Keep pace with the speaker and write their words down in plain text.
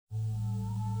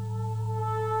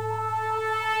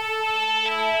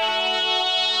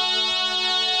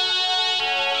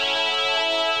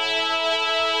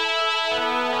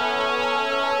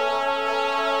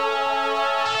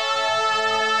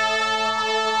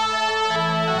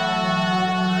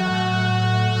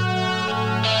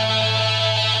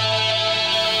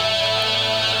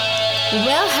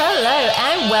Well, hello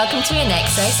and welcome to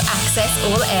INXS Access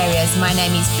All Areas. My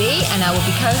name is B and I will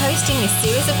be co-hosting this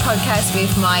series of podcasts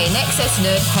with my INXS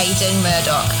nerd Hayden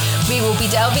Murdoch. We will be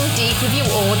delving deep with you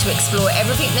all to explore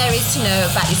everything there is to know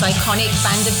about this iconic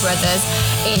band of brothers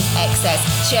in Excess,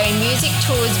 sharing music,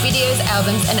 tours, videos,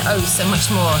 albums and oh, so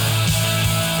much more.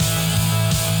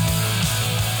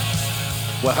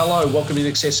 Well, hello, welcome to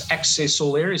INXS Access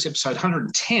All Areas, episode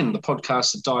 110, the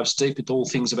podcast that dives deep into all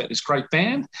things about this great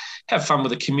band, have fun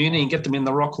with the community and get them in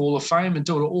the Rock Hall of Fame and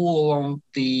do it all along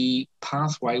the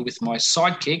pathway with my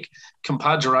sidekick,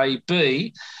 compadre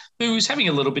B, who's having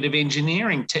a little bit of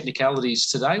engineering technicalities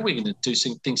today. We're going to do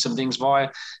some things via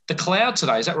the cloud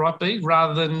today. Is that right, B?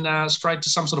 Rather than straight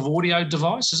to some sort of audio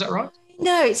device. Is that right?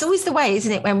 No, it's always the way,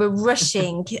 isn't it, when we're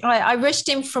rushing? I rushed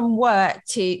in from work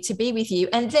to be with you,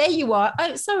 and there you are.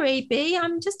 Oh, sorry, B,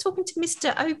 I'm just talking to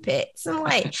Mr. Opitz. I'm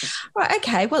like, right,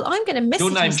 okay, well, I'm going to message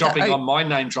your name Mr. dropping on my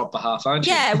name drop behalf, aren't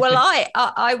you? Yeah, well,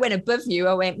 I went above you.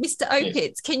 I went, Mr. Opitz,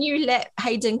 yes. Can you let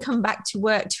Hayden come back to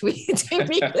work to me,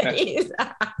 please?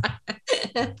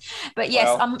 But yes,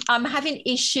 well, I'm having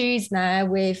issues now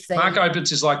with Mark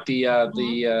Opitz is like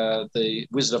the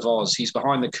Wizard of Oz. He's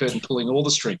behind the curtain pulling all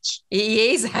the strings.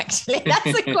 He is actually.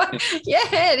 That's a quite,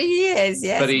 yeah, he is.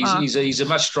 Yes, but he's a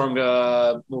much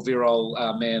stronger, more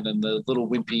virile man than the little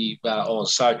wimpy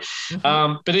Oz. So,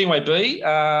 but anyway, B,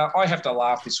 I have to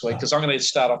laugh this week because I'm going to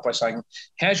start off by saying,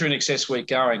 "How's your INXS week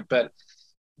going?" But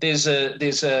there's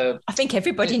a. I think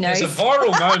everybody knows. There's a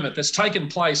viral moment that's taken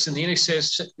place in the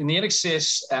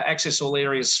INXS Access All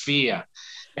Areas sphere.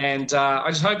 And I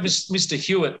just hope Mr.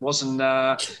 Hewitt wasn't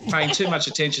paying too much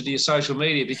attention to your social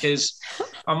media, because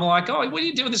I'm like, oh, what are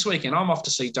you doing this weekend? I'm off to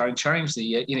see Don't Change,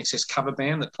 the INXS cover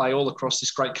band that play all across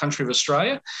this great country of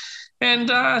Australia. And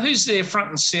who's there front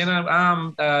and centre?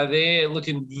 They're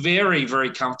looking very,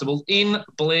 very comfortable in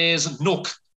Blair's Nook.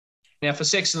 Now, for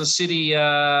Sex and the City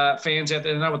fans out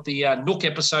there know what the Nook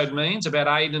episode means about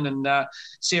Aidan and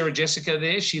Sarah Jessica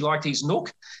there. She liked his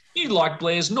Nook. You liked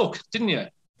Blair's Nook, didn't you?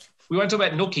 We won't talk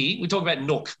about Nookie. We talk about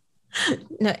Nook.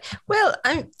 No, well,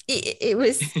 it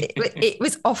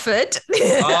was offered,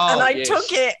 and I took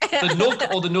it. The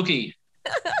Nook or the Nookie?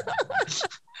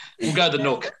 We'll go the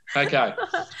Nook. Okay,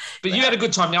 but you had a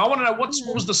good time. Now I want to know what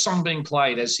was the song being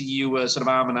played as you were sort of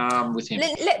arm in arm with him.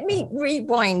 Let me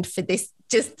rewind for this.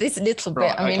 Just this little bit.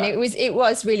 Right, I mean, it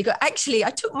was really good. Actually,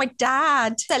 I took my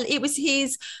dad. It was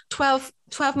his 12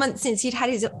 months since he'd had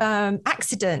his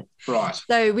accident. Right.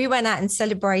 So we went out and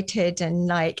celebrated, and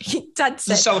like Dad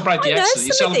said, you celebrate the accident.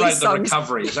 You celebrate the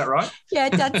recovery. Is that right? Yeah,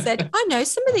 Dad said, I know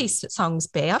some of these songs,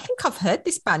 B. I think I've heard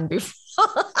this band before.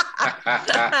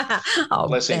 Oh,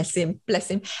 bless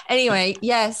him. Anyway,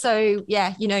 yeah. So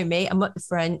yeah, you know me. I'm at the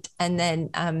front, and then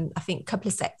I think a couple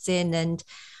of sets in, and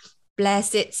Blair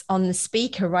sits on the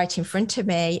speaker right in front of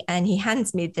me, and he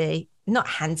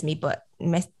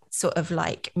sort of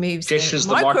like moves gestures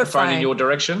the microphone in your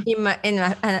direction.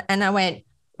 And I went,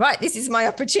 right, this is my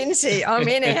opportunity. I'm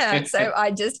in here. So I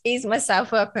just eased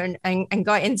myself up and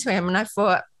got into him, and I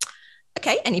thought,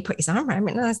 okay. And he put his arm around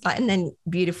me, and I was like, and then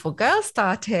Beautiful Girl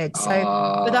started. So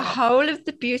for the whole of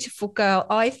the Beautiful Girl,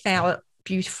 I felt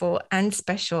beautiful and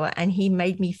special, and he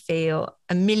made me feel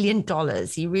 $1 million.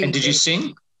 He really And did you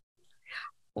sing?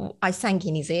 I sang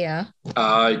in his ear.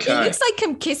 Okay. It looks like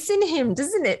I'm kissing him,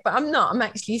 doesn't it? But I'm not. I'm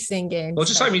actually singing. Well,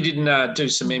 just hope you didn't do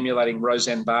some emulating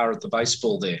Roseanne Barr at the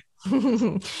baseball there.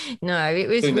 No, it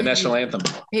was doing the national anthem.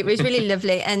 It was really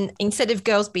lovely. And instead of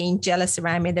girls being jealous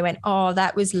around me, they went, "Oh,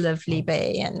 that was lovely,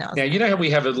 B." And now, you know how we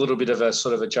have a little bit of a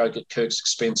sort of a joke at Kirk's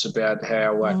expense about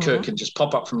how Kirk can just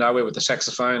pop up from nowhere with the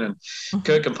saxophone, and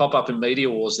Kirk can pop up in Media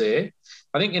Wars there.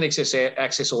 I think INXS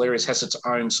Access All Areas has its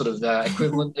own sort of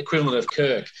equivalent of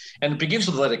Kirk, and it begins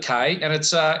with the letter K, and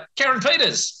it's Karen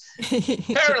Peters.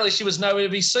 Apparently, she was nowhere to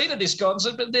be seen at this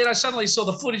concert, but then I suddenly saw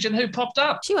the footage, and who popped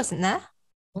up? She wasn't there.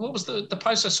 What was the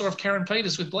post I saw of Karen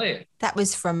Peters with Blair? That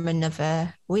was from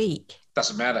another week.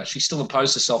 Doesn't matter. She still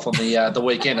imposed herself on the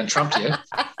weekend and trumped you.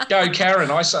 Go,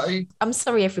 Karen, I say. I'm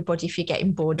sorry, everybody, if you're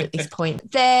getting bored at this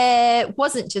point. There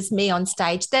wasn't just me on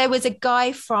stage. There was a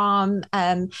guy from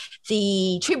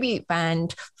the tribute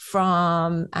band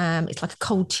from, it's like a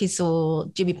Cold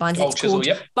Chisel, Jimmy Barnes. It's called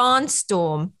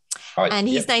Barnstorm. Hi, and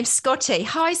his name's Scotty.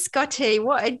 Hi, Scotty.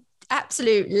 What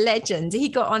absolute legend. He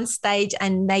got on stage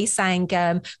and they sang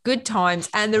Good Times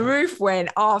and the roof went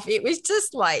off. It was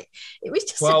just an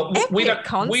epic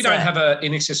concert. We don't have an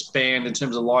INXS band in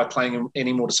terms of live playing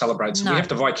anymore to celebrate. So we have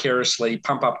to vicariously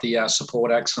pump up the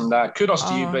support acts. And kudos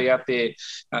to you, be out there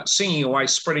singing away,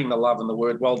 spreading the love and the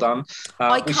word. Well done.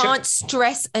 I can't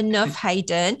stress enough,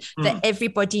 Hayden, that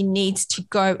everybody needs to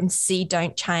go and see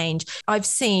Don't Change. I've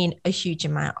seen a huge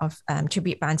amount of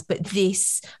tribute bands, but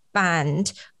this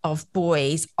band of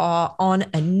boys are on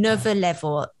another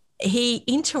level. He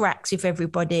interacts with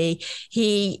everybody.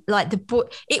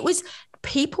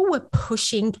 People were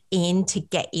pushing in to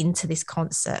get into this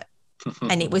concert.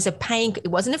 And it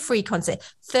wasn't a free concert,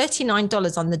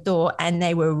 $39 on the door, and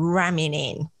they were ramming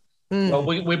in. Well,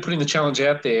 we're putting the challenge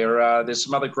out there. There's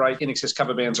some other great INXS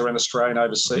cover bands around Australia and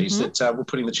overseas that we're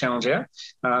putting the challenge out.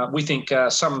 We think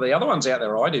some of the other ones out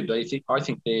there, I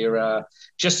think they're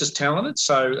just as talented.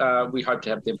 So we hope to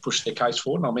have them push their case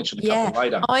forward, and I'll mention a couple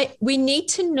later. We need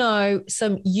to know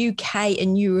some UK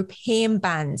and European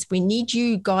bands. We need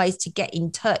you guys to get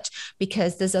in touch,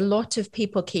 because there's a lot of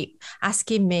people keep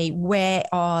asking me, where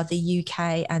are the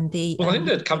UK and the... Well, I think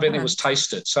the cover band was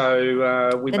Tasted,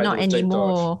 so we they're made not a deep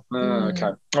anymore. dive.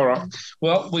 Okay. All right.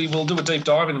 Well, we will do a deep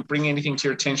dive and bring anything to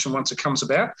your attention once it comes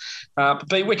about. But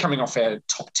B, we're coming off our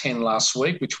top 10 last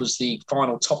week, which was the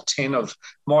final top 10 of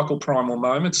Michael Primal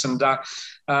Moments. And a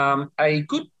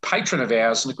good patron of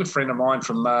ours and a good friend of mine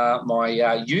from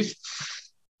my youth,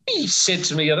 he said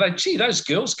to me the other day, gee, those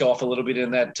girls go off a little bit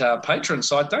in that patron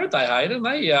side, don't they, Hayden?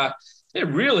 They're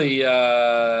really,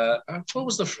 what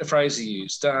was the phrase he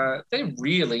used? They're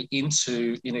really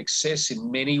into INXS in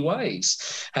many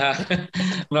ways. And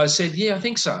I said, yeah, I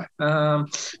think so.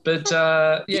 Did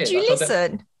you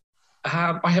listen?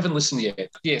 I haven't listened yet.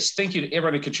 Yes, thank you to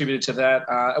everyone who contributed to that.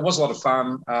 It was a lot of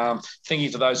fun. Thank you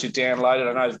to those who downloaded.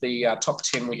 I know the top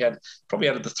 10 we had, probably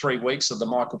out of the 3 weeks of the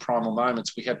Michael Primal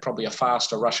Moments, we had probably a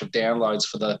faster rush of downloads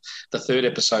for the third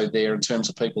episode there in terms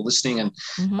of people listening. And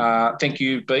thank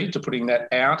you, B, to putting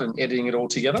that out and editing it all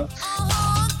together.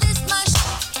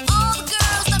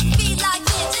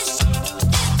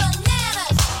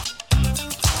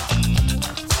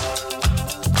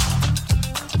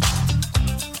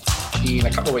 In a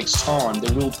couple of weeks' time,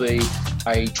 there will be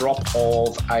a drop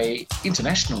of a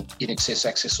international INXS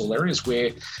Access All Areas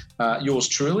where yours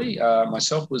truly,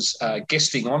 myself, was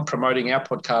guesting on, promoting our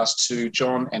podcast to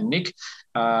John and Nick.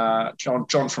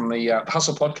 John from the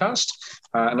Hustle podcast,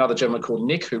 another gentleman called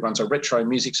Nick who runs a retro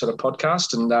music sort of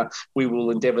podcast, and we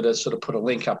will endeavour to sort of put a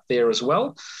link up there as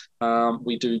well.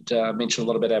 We do mention a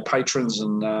lot about our patrons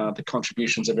and the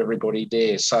contributions of everybody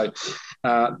there. So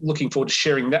looking forward to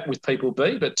sharing that with people,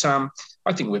 B. But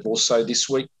I think we've also this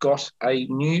week got a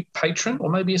new patron, or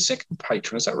maybe a second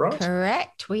patron. Is that right?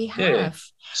 Correct, we have. Yeah.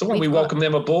 So we welcome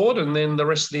them aboard, and then the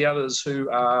rest of the others who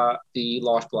are the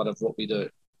lifeblood of what we do.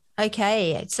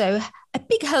 Okay, so a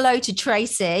big hello to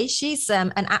Tracy. She's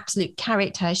an absolute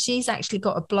character. She's actually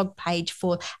got a blog page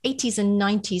for 80s and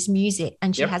 90s music,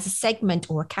 and she has a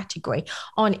segment or a category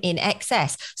on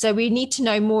INXS. So we need to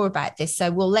know more about this.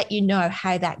 So we'll let you know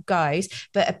how that goes.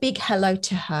 But a big hello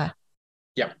to her.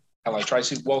 Yeah. Hello,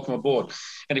 Tracy. Welcome aboard.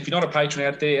 And if you're not a patron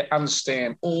out there,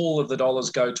 understand all of the dollars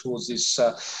go towards this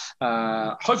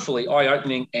hopefully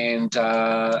eye-opening and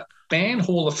Band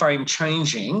Hall of Fame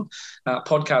changing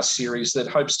podcast series that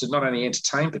hopes to not only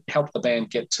entertain but help the band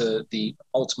get to the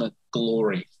ultimate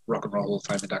glory, Rock and Roll Hall of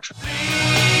Fame induction.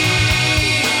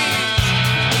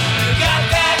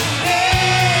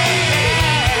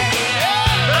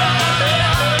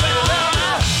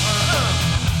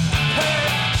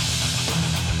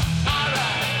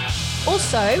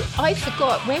 Also, I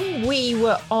forgot, when we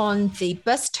were on the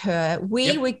bus tour,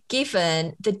 we were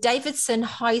given the Davidson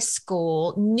High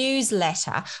School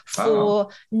newsletter for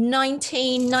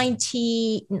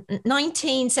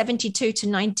 1972 to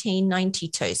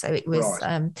 1992. So it was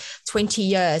 20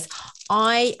 years.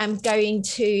 I am going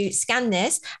to scan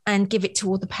this and give it to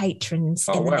all the patrons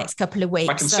in the next couple of weeks.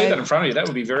 I can see that in front of you. That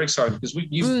would be very exciting, because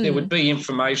there would be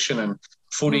information and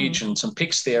footage and some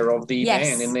pics there of the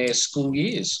band in their school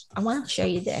years. I want to show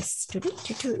you this. Look at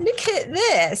this. Look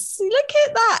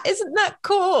at that. Isn't that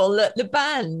cool? Look, the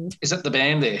band. Is that the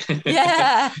band there?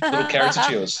 Yeah. Little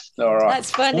caricatures. All right.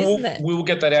 That's fun, isn't it? We will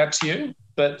get that out to you.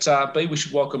 But B, we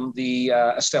should welcome the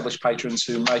established patrons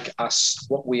who make us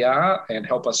what we are and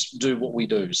help us do what we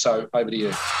do. So over to you.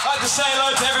 I'd like to say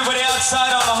hello to everybody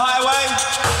outside on the highway.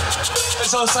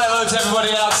 Let's all say hello to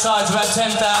everybody outside. It's about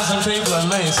 10,000 people at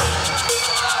least.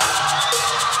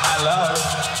 Hello.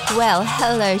 Well,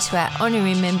 hello to our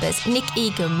honorary members, Nick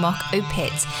Egan, Mark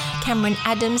Opitz, Cameron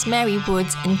Adams, Mary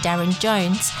Woods and Darren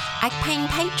Jones. Agpane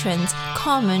patrons: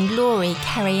 Carmen, Laurie,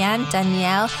 Carrie-Anne,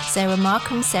 Danielle, Sarah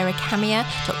Markham, Sarah Camia,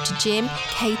 Dr. Jim,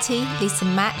 Katie, Lisa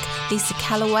Mack, Lisa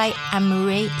Calloway,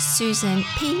 Anne-Marie, Susan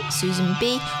P, Susan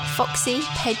B, Foxy,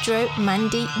 Pedro,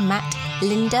 Mandy, Matt,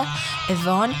 Linda,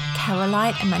 Yvonne,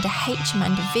 Caroline, Amanda H,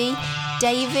 Amanda V,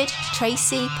 David,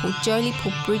 Tracy, Paul Jolie,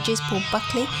 Paul Bridges, Paul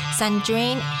Buckley,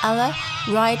 Sandrine, Ella,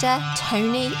 Ryder,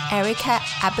 Tony, Erica,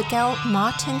 Abigail,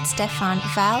 Martin, Stefan,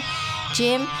 Val,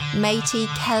 Jim, Matey,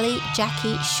 Kelly,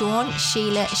 Jackie, Sean,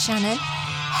 Sheila, Shannon,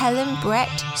 Helen,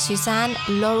 Brett, Suzanne,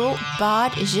 Laurel,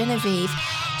 Bard, Genevieve,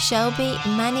 Shelby,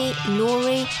 Manny,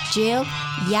 Laurie, Jill,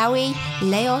 Yowie,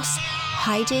 Leos,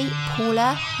 Heidi,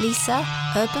 Paula, Lisa,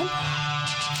 Urban,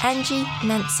 Angie,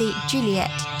 Nancy,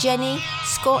 Juliet, Jenny,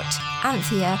 Scott,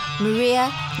 Anthea,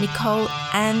 Maria, Nicole,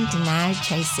 and now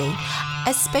Tracy.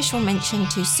 A special mention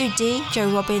to Sue D, Joe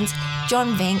Robbins,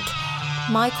 John Vink,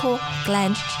 Michael,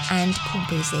 Glenn, and Paul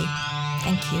Boozy.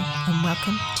 Thank you and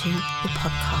welcome to the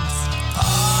podcast.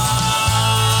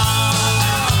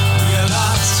 We're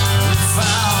lost, we're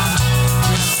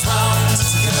found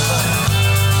together.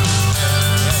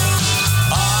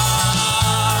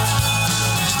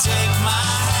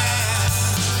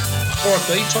 All right,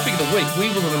 B, topic of the week. We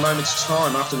will in a moment's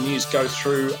time after the news go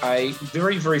through a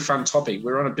very, very fun topic.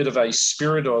 We're on a bit of a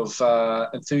spirit of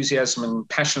enthusiasm and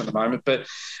passion at the moment, but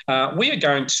we are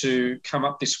going to come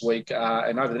up this week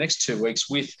and over the next 2 weeks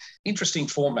with interesting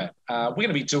format. We're going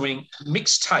to be doing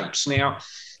mixtapes. Now,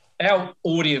 our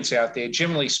audience out there,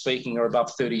 generally speaking, are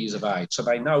above 30 years of age, so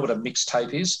they know what a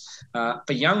mixtape is.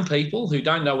 For young people who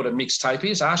don't know what a mixtape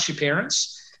is, ask your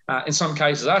parents. In some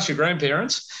cases, ask your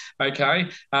grandparents, okay,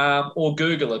 or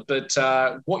Google it. But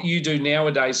what you do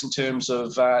nowadays in terms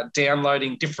of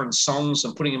downloading different songs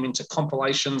and putting them into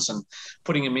compilations and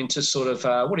putting them into sort of,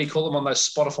 what do you call them, on those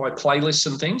Spotify playlists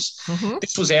and things? Mm-hmm.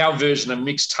 This was our version of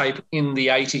mixtape in the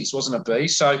 80s, wasn't it, B?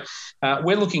 So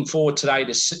we're looking forward today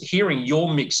to hearing your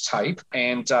mixtape,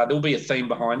 and there'll be a theme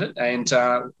behind it. And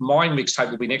my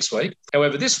mixtape will be next week.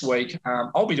 However, this week,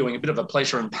 I'll be doing a bit of a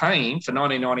pleasure and pain for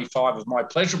 1995 of my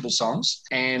pleasurable songs.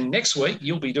 And next week,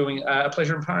 you'll be doing a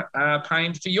pleasure and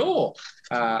pain for your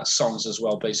songs as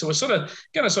well, B. So we're sort of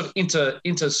going to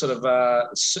intercept,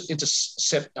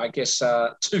 I guess,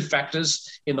 two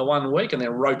factors in the 1 week and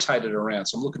then rotate it around.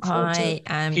 So I'm looking forward to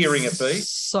hearing it, B.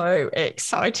 So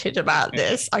excited about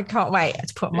this. I can't wait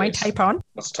to put my tape on.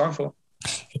 What's the time for?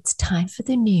 It's time for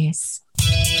the news.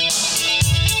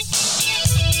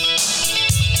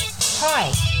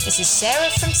 Hi, this is Sarah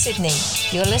from Sydney.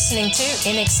 You're listening to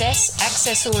INXS,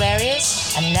 Access All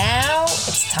Areas, and now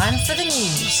it's time for the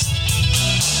news.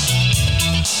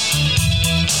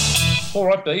 All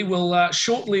right, B. Well,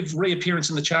 short-lived reappearance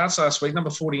in the charts last week,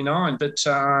 number 49, but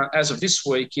as of this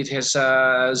week, it has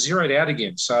zeroed out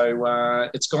again. So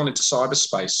it's gone into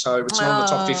cyberspace. So it's not on the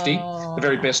top 50, the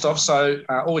very best of. So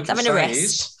all we can say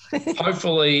is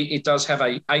hopefully it does have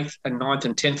a 8th and 9th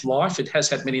and 10th life. It has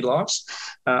had many lives,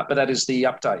 but that is the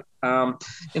update.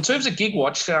 In terms of Gig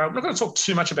Watch, we're not going to talk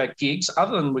too much about gigs,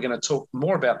 other than we're going to talk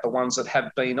more about the ones that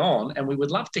have been on, and we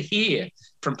would love to hear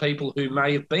from people who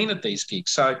may have been at these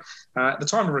gigs. So at the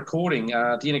time of recording,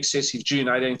 the INXS June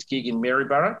 18th gig in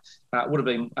Maryborough would have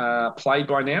been played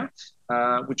by now,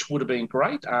 which would have been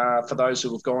great for those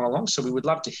who have gone along. So we would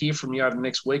love to hear from you over the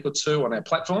next week or two on our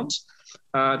platforms.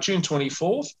 June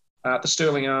 24th, the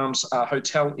Sterling Arms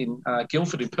Hotel in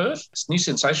Guildford in Perth. New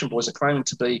Sensation Boys are claiming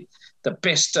to be the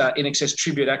best INXS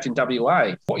tribute act in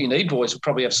WA. What You Need Boys will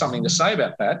probably have something to say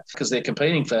about that because they're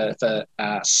competing for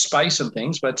space and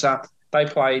things. But they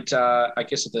played, I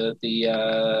guess,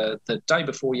 the day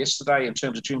before yesterday in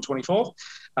terms of June 24th,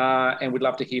 and we'd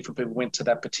love to hear from people who went to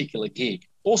that particular gig.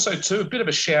 Also, too, a bit of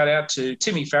a shout out to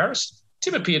Timmy Farris.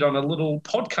 Tim appeared on a little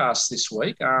podcast this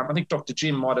week. I think Dr.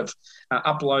 Jim might have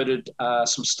uploaded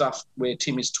some stuff where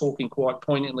Tim is talking quite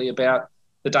poignantly about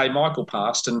the day Michael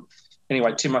passed. And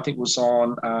anyway, Tim, I think, was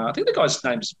on, I think the guy's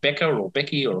name is Becca or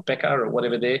Becky or Becca or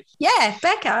whatever there. Yeah,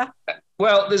 Becca.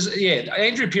 Well,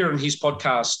 Andrew appeared on his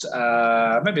podcast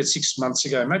maybe 6 months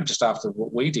ago, maybe just after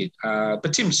what we did.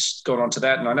 But Tim's gone on to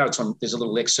that, and I know there's a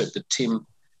little excerpt that Tim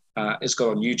has got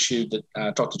on YouTube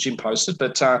that Dr. Jim posted,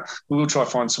 but we will try to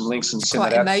find some links and send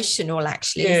that out. Quite emotional,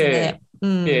 actually, isn't it?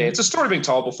 Mm. Yeah, it's a story being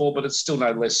told before, but it's still no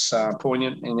less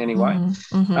poignant in any way.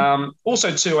 Mm-hmm.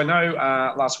 Also, too, I know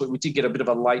last week we did get a bit of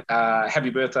a late happy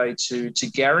birthday to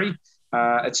Gary,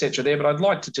 etc. there, but I'd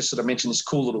like to just sort of mention this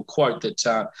cool little quote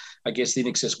that I guess the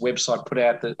INXS website put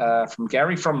out from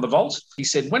Gary from The Vault. He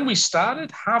said, "When we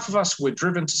started, half of us were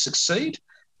driven to succeed,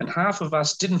 and half of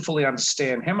us didn't fully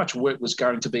understand how much work was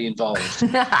going to be involved."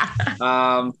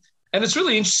 And it's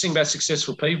really interesting about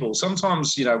successful people.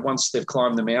 Sometimes, once they've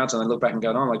climbed the mountain, they look back and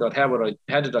go, "Oh my God, how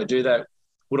did I do that?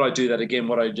 Would I do that again?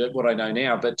 What I know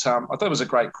now?" But I thought it was a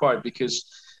great quote because,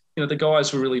 the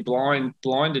guys were really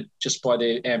blinded just by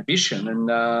their ambition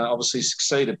and obviously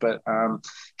succeeded. But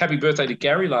happy birthday to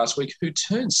Gary last week, who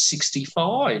turned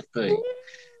 65, B.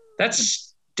 That's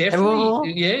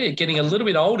definitely, getting a little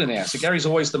bit older now. So Gary's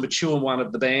always the mature one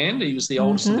of the band. He was the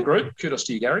oldest in the group. Kudos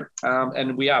to you, Gary.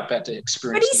 And we are about to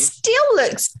experience But he still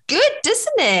looks good,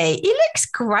 doesn't he? He looks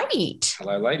great.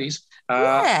 Hello, ladies.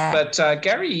 Yeah. But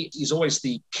Gary is always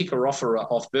the kicker-offer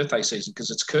of birthday season because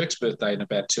it's Kirk's birthday in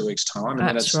about 2 weeks' time.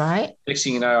 And That's right. Next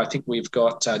thing you know, I think we've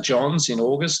got John's in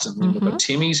August and then we've got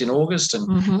Timmy's in August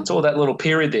and it's all that little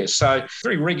period there. So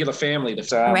very regular family.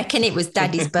 That, I reckon it was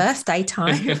Daddy's birthday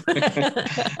time.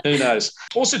 Who knows?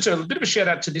 Also, a bit of a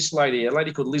shout-out to this lady, a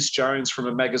lady called Liz Jones from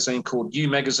a magazine called You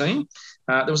Magazine.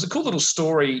 There was a cool little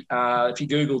story, if you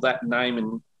Google that name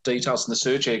and details in the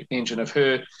search engine, of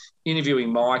her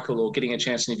interviewing Michael or getting a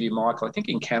chance to interview Michael, I think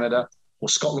in Canada or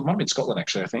Scotland, might have been Scotland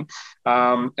actually, I think.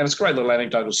 And it's a great little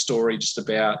anecdotal story just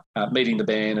about meeting the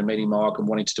band and meeting Michael and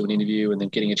wanting to do an interview and then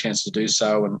getting a chance to do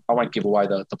so. And I won't give away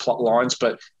the plot lines,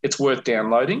 but it's worth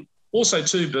downloading. Also,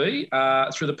 2B,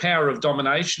 through the power of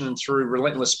domination and through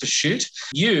relentless pursuit,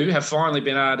 you have finally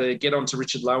been able to get onto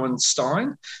Richard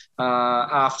Lowenstein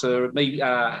after me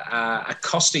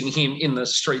accosting him in the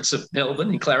streets of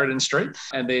Melbourne, in Clarendon Street,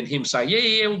 and then him saying,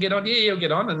 yeah, we'll get on, we'll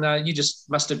get on. And you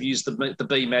just must have used the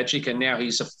B magic, and now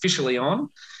he's officially on.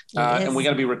 Yes. And we're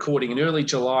going to be recording in early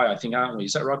July, I think, aren't we?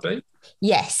 Is that right, B?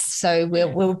 Yes. So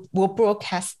we'll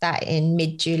broadcast that in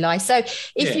mid-July. So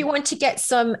if you want to get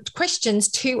some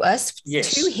questions to us,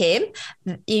 to him,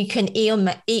 you can email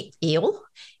them,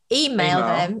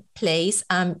 please,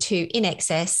 to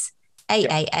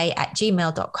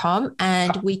inexcessaaa@gmail.com,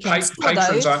 and we can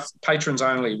patrons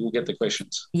only will get the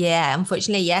questions. Yeah,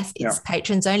 unfortunately, yes, it's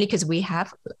patrons only because we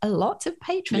have a lot of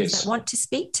patrons that want to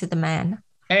speak to the man.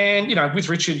 And, with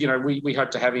Richard, we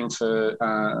hope to have him for,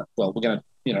 we're going to,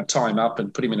 tie him up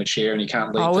and put him in a chair and he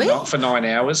can't leave for 9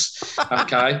 hours,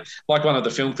 okay, like one of the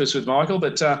film clips with Michael.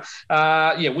 But,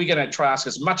 we're going to try ask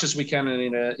as much as we can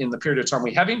in the period of time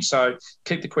we have him. So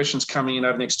keep the questions coming in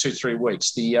over the next 2-3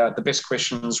 weeks. The best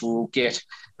questions will get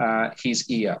his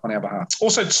ear on our behalf.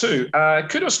 Also, too,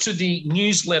 kudos to the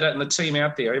newsletter and the team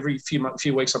out there. Every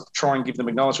few weeks I try and give them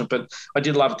acknowledgement, but I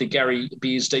did love the Gary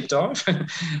Beers deep dive.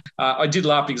 I did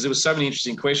laugh because there were so many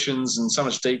interesting questions and so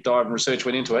much deep dive and research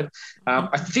went into it.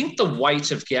 I think the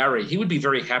weight of Gary, he would be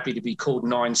very happy to be called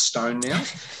 9 stone now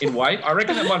in weight. I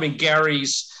reckon that might have been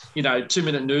Gary's,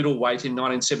 2-minute noodle weight in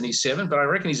 1977, but I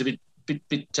reckon he's a bit.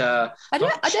 I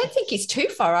don't think he's too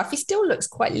far off. He still looks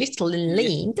quite little and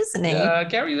lean, doesn't he?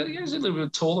 Gary's a little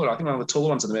bit taller. I think one of the taller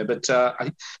ones in there. But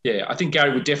I think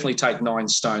Gary would definitely take 9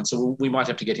 stone. So we might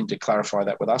have to get him to clarify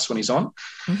that with us when he's on.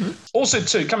 Mm-hmm. Also,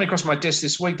 too, coming across my desk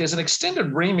this week, there's an extended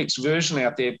remix version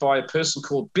out there by a person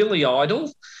called Billy Idol.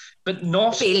 But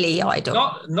not Billy Idol,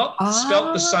 not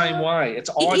spelt the same way.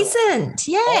 It's Idol. It isn't.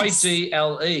 Yes,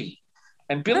 IDLE.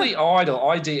 And Billy Idol,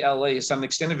 IDLE, has done an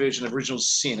extended version of Original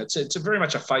Sin. It's a very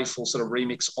much a faithful sort of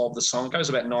remix of the song. It goes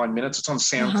about 9 minutes. It's on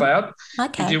SoundCloud.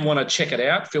 Okay. If you want to check it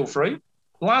out, feel free.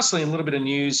 Lastly, a little bit of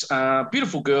news.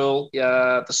 Beautiful Girl.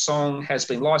 The song has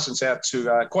been licensed out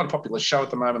to quite a popular show at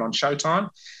the moment on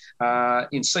Showtime.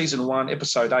 In season 1,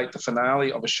 episode 8, the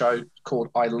finale of a show called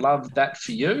I Love That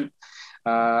For You.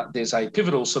 There's a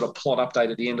pivotal sort of plot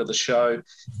update at the end of the show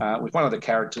with one of the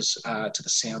characters to the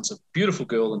sounds of Beautiful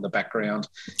Girl in the background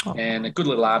and a good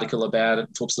little article about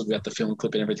it. Talks a little about the film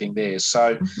clip and everything there.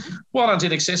 So well done to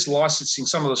INXS, licensing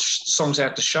some of the songs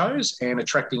out to shows and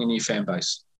attracting a new fan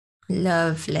base.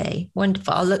 Lovely.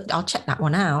 Wonderful. I'll check that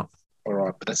one out. All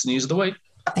right, but that's the news of the week.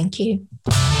 Thank you.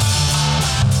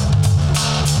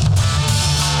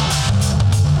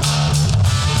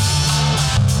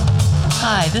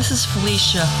 Hi, this is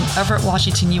Felicia from Everett,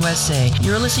 Washington, USA.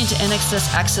 You're listening to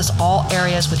INXS Access All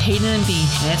Areas with Hayden and B,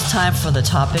 and it's time for the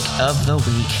topic of the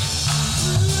week.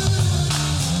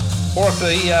 Or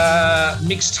the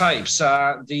mixtapes,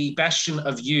 the bastion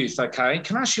of youth, okay?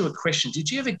 Can I ask you a question? Did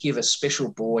you ever give a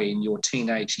special boy in your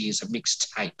teenage years a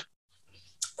mixtape?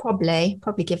 Probably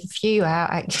give a few out,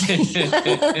 actually.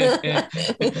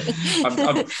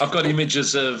 I've got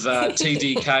images of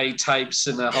TDK tapes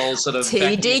and a whole sort of...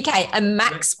 TDK and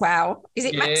Maxwell. Is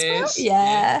it Maxwell?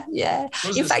 Yeah.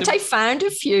 In fact, I found a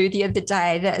few the other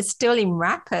day that are still in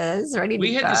wrappers, ready to go.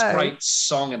 We had this great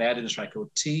song and ad in Australia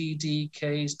called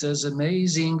TDK's Does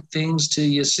Amazing Things to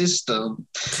Your System.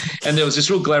 And there was this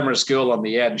real glamorous girl on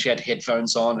the ad and she had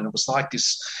headphones on and it was like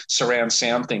this surround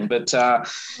sound thing. But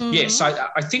yes, I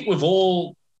think we've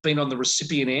all been on the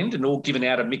recipient end and all given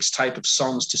out a mixtape of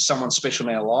songs to someone special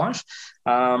in our life.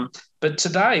 But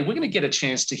today we're going to get a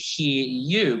chance to hear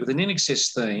you with an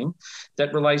INXS theme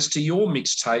that relates to your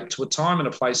mixtape, to a time and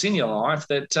a place in your life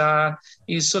that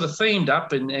is sort of themed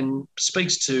up and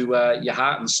speaks to your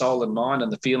heart and soul and mind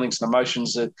and the feelings and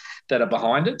emotions that are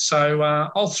behind it. So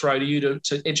I'll throw to you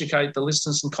to educate the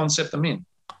listeners and concept them in.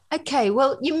 Okay,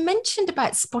 well, you mentioned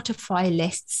about Spotify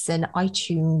lists and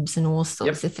iTunes and all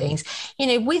sorts of things. You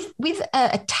know, with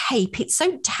a tape, it's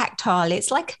so tactile.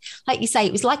 It's like you say,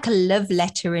 it was like a love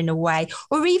letter in a way,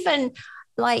 or even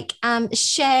like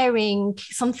sharing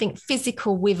something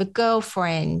physical with a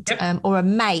girlfriend or a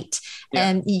mate.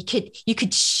 You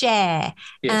could share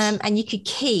and you could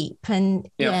keep and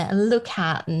look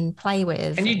at and play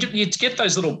with. And you'd get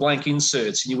those little blank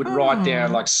inserts and you would write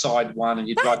down like side one and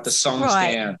you'd write the songs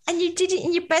down. And you did it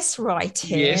in your best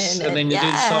writing. Yes, and then you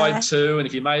did side two, and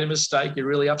if you made a mistake, you're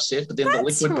really upset, but then the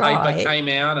liquid paper came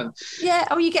out. And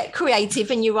or you get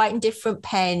creative and you write in different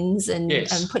pens and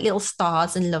put little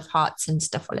stars and love hearts and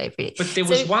stuff all over it. But there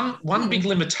was one big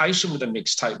limitation with a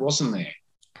mixtape, wasn't there?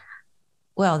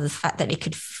 Well, the fact that it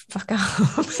could fuck up.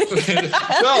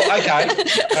 Well, okay,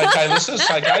 listeners,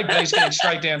 B's getting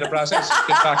straight down to brass tacks. It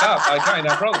could fuck up. Okay,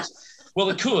 no problems. Well,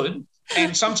 it could.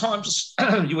 And sometimes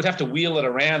you would have to wheel it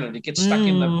around and it gets stuck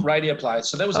in the radio player.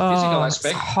 So there was a physical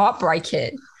aspect. It's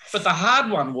heartbreaking. But the hard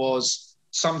one was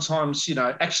sometimes,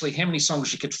 actually how many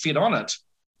songs you could fit on it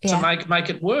to make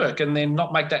it work, and then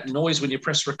not make that noise when you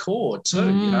press record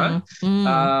too,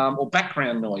 or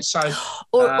background noise. So,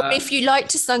 or if you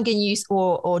liked a song and you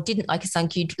or didn't like a song,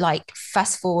 you'd like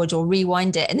fast forward or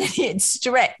rewind it, and then it'd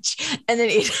stretch, and then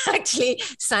it'd actually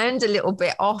sound a little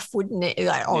bit off, wouldn't it?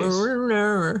 Like,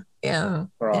 right.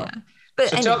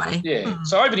 But anyway.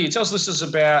 So over to you. Tell us listeners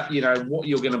about what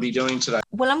you're going to be doing today.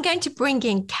 Well, I'm going to bring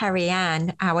in Carrie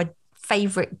Ann, our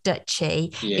favourite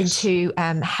Dutchie, into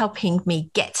helping me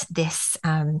get this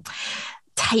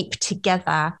tape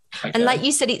together. Okay. And like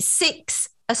you said, it's 6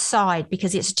 aside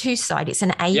because it's a 2-side. It's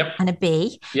an A and a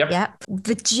B. Yep.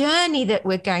 The journey that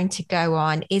we're going to go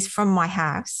on is from my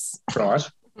house. Right.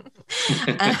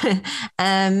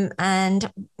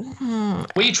 And where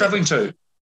are you travelling to?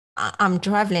 I'm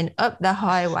travelling up the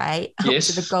highway up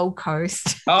to the Gold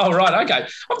Coast. Oh, right. Okay.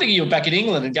 I'm thinking you're back in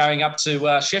England and going up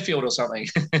to Sheffield or something.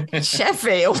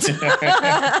 Sheffield.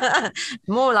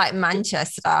 More like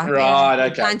Manchester.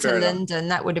 Right. Okay. Down to London.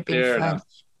 That would have been fun. Enough.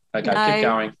 Okay. Keep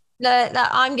going. No,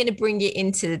 I'm going to bring it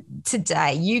into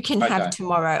today. You can have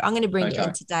tomorrow. I'm going to bring it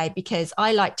in today because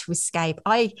I like to escape.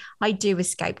 I do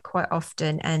escape quite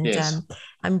often. And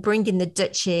I'm bringing the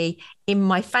Dutchie in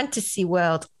my fantasy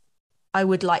world. I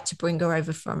would like to bring her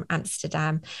over from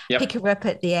Amsterdam, pick her up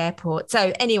at the airport.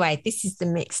 So anyway, this is the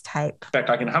mixtape. In fact,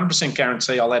 I can 100%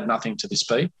 guarantee I'll add nothing to this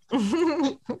beat.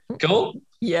 Cool?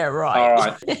 Yeah, right. All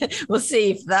right. We'll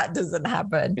see if that doesn't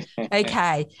happen.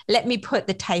 Okay, let me put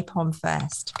the tape on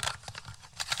first.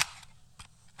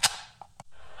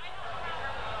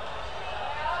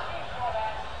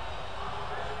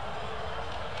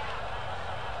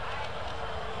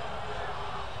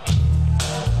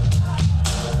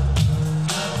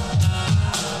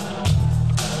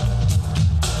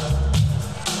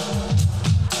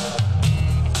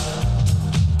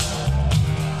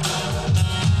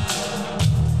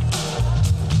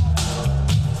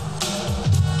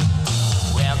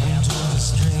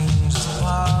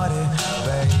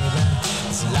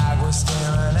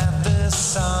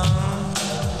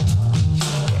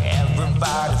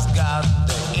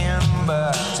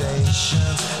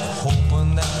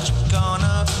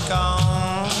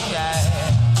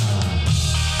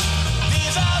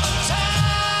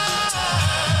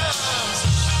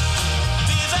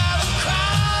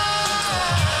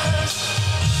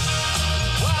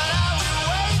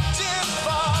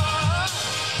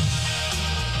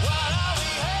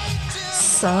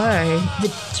 So, The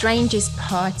Strangest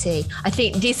Party. I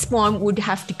think this one would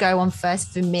have to go on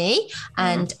first for me.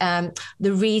 And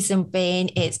the reason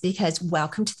being it's because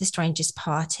welcome to the strangest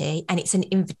party. And it's an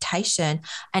invitation.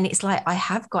 And it's like I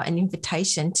have got an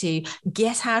invitation to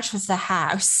get out of the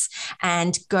house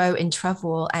and go and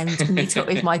travel and meet up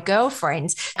with my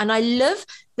girlfriends. And I love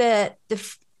the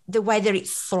way that it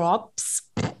throbs.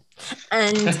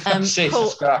 and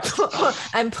Jesus Christ.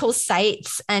 and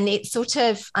pulsates, and it's sort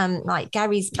of like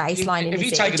Gary's bass line. Have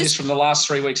you taken this from the last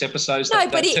 3 weeks episodes? No,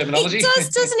 but terminology? it does,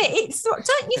 doesn't it? It's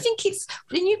don't you think it's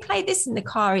when you play this in the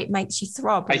car, it makes you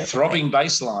throb? A throbbing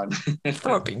bass line.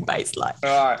 Throbbing bass line.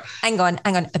 All right. Hang on,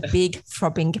 a big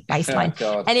throbbing bass line.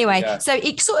 God. Anyway, Yeah. so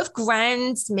it sort of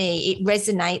grounds me. It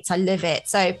resonates. I love it.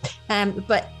 So,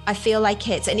 but I feel like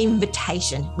it's an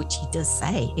invitation, which he does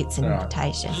say it's an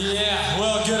invitation. Yeah,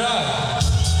 well, good on.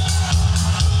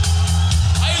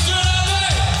 How you doing out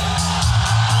there?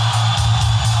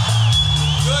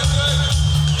 Good.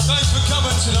 Thanks for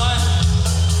coming tonight.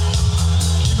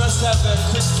 You must have that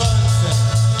quick phone thing.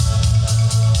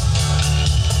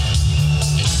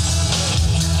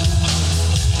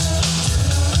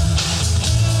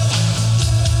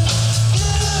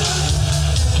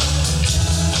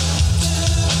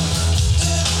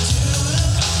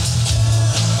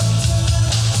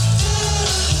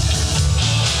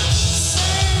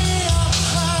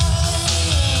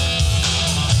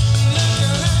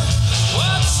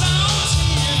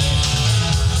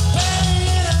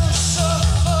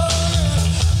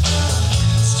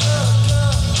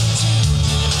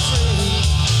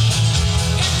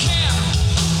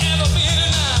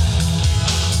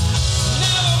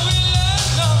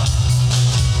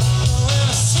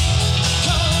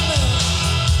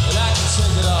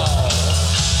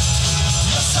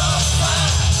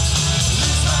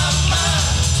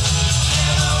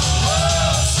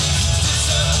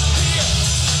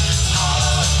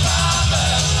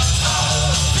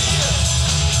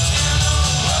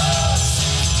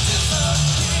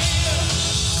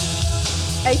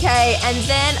 Okay, and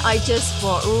then I just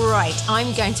thought, right,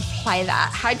 I'm going to play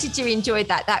that. How did you enjoy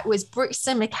that? That was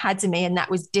Brixton Academy, and that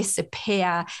was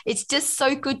Disappear. It's just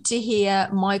so good to hear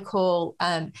Michael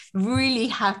really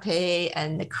happy,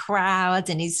 and the crowd,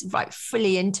 and he's like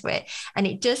fully into it. And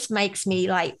it just makes me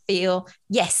like feel,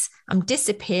 yes, I'm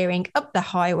disappearing up the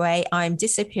highway. I'm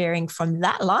disappearing from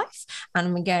that life, and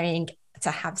I'm going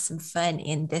to have some fun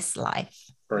in this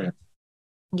life. Brilliant.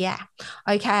 Yeah.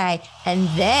 Okay. And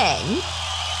then...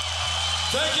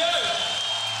 Thank you.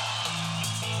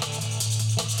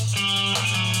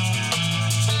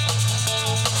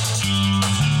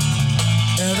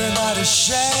 Everybody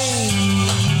shame.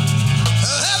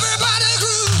 Everybody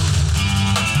groove.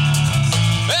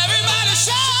 Everybody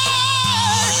shine.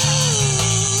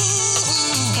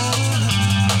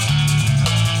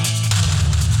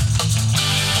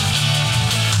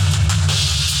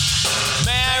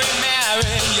 Mary,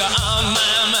 Mary, you're on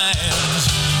my mind.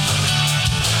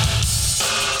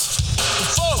 The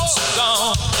folks are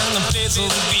gone and the place will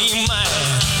be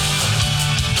mine.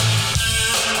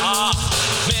 Ah,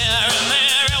 Mary,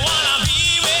 Mary, wanna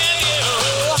be with you.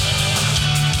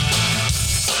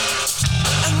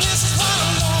 And this is what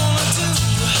I'm gonna do.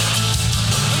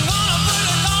 I'm gonna put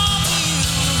it on for you.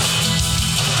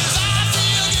 'Cause I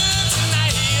feel good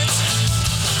tonight.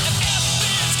 And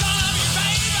everything's gonna be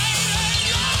right, right, right,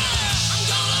 yeah. I'm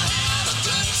gonna have a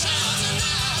good time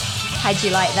tonight. How'd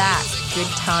you like that?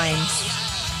 Good times.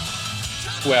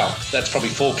 Well, that's probably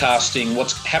forecasting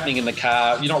what's happening in the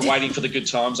car. You're not waiting for the good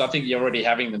times. I think you're already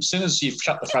having them. As soon as you've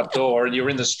shut the front door and you're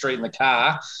in the street in the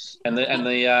car, and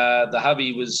the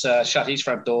hubby was shut his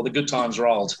front door, the good times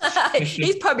rolled.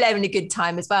 He's probably having a good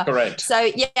time as well. Correct. So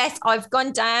yes, I've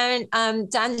gone down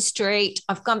the street.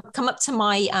 I've come up to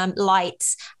my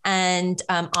lights, and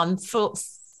I'm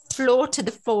floor to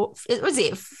the floor. Was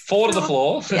it Four to the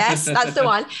floor. Yes, that's the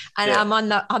one. And Yeah. I'm on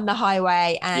the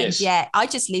highway, and Yes. yeah, I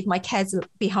just leave my kids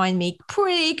behind me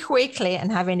pretty quickly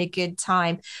and having a good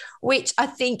time, which I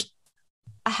think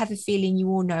I have a feeling you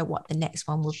all know what the next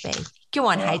one will be. Go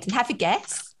on, Hayden, have a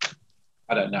guess.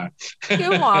 I don't know.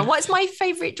 Go on. What's my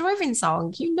favorite driving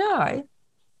song? You know.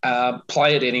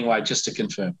 Play it anyway, just to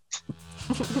confirm.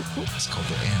 It's called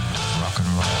the end of rock and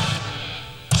roll.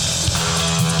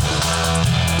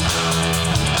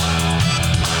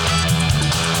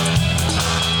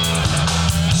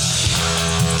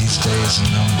 These days are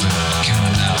numbered,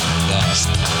 counting out the lost.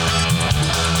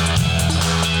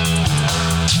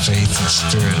 Faith and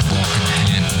spirit walking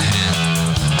hand in hand.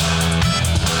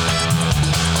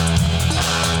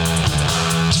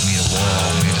 To meet a wall,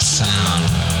 made a sound.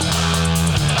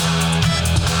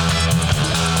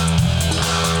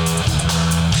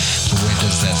 But where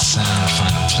does that sound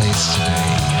find a place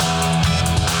today?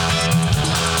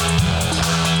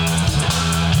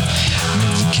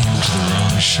 Maybe we came to the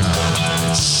wrong show.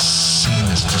 It's seen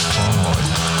this before.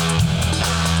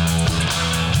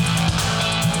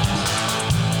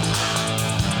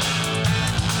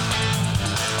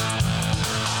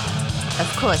 Of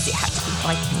course, it had to be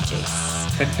Viking Juice.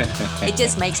 It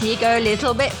just makes me go a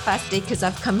little bit faster because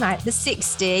I've come out the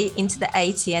 60 into the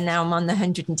 80 and now I'm on the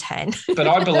 110. But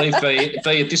I believe, B,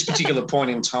 at this particular point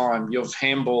in time, you've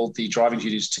handballed the driving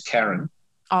duties to Karen.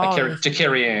 To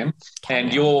Kerry Ann,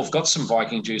 and you've got some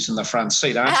Viking juice in the front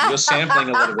seat, aren't you? You're sampling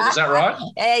a little bit. Is that right?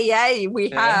 Yeah, we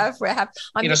have.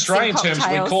 In Australian terms,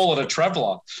 we call it a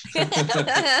traveller.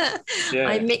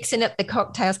 I'm mixing up the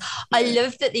cocktails. I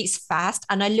love that it's fast,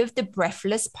 and I love the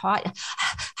breathless part.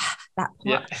 That part.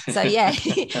 Yeah. So,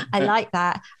 I like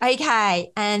that.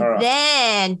 Okay, and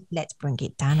then let's bring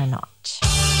it down a notch.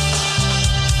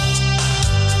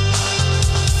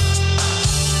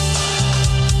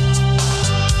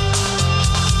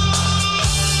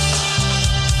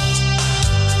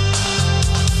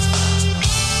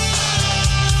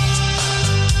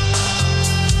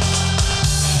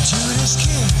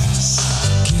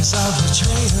 Kiss of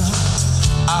betrayal,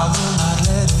 I will not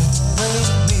let it break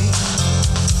me.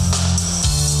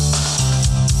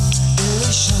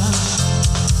 Elation,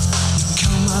 you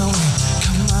come my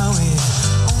way,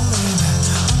 oh baby,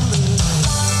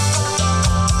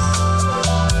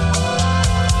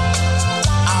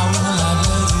 I will not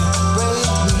let it break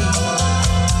me.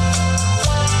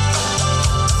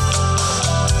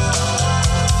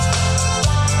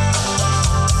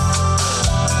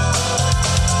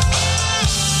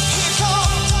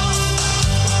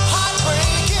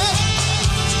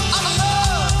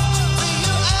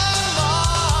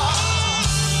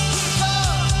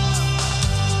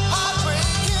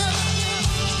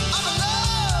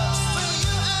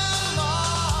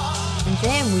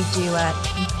 Then we do a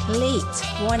complete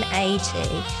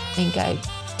 180 and go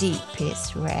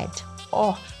deepest red.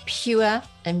 Oh, pure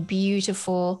and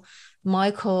beautiful.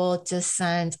 Michael just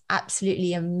sounds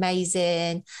absolutely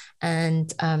amazing.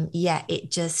 And it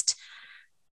just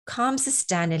calms us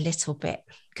down a little bit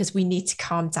because we need to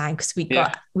calm down because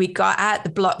we got out the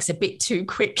blocks a bit too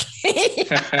quickly.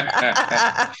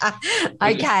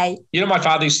 Okay. You know, my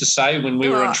father used to say when we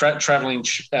were on traveling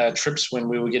trips, when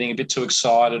we were getting a bit too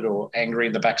excited or angry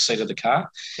in the back seat of the car,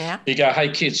 he'd go, "Hey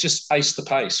kids, just ace the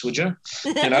pace, would you?"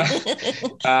 You know.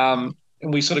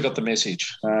 And we sort of got the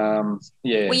message. Well,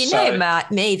 you know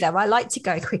about me, though. I like to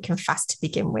go quick and fast to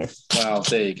begin with. Well,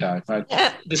 there you go.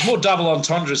 There's more double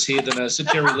entendres here than a Sir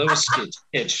Jerry Lewis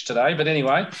sketch today. But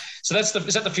anyway, so is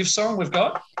that the fifth song we've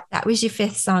got? That was your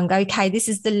fifth song. Okay, this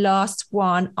is the last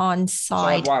one on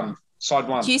side one. Side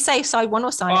one. Do you say side one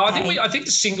or side A? I think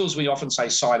the singles, we often say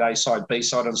side A, side B,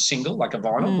 side on single, like a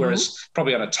vinyl, whereas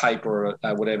probably on a tape or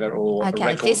whatever, or a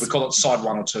record, we call it side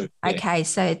one or two. Yeah. Okay,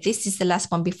 so this is the last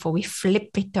one before we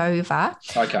flip it over.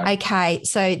 Okay,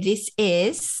 so this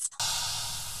is...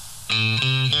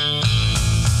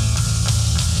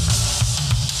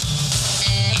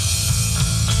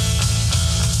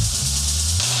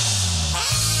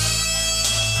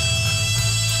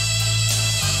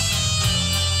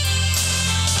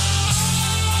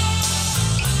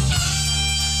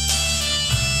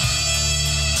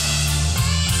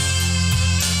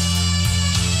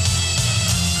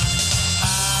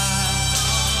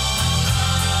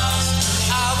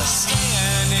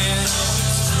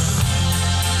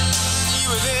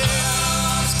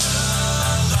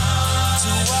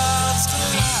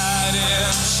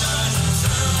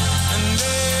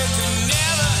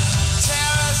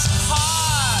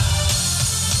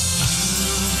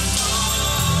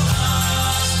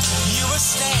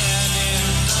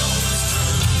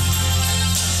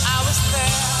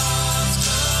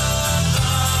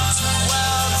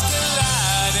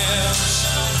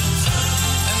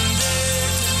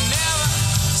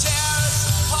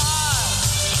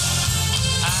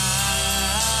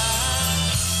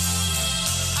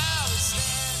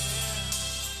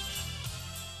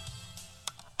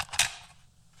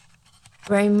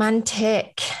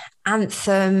 romantic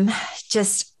anthem,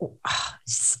 just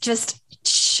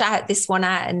shout this one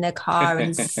out in the car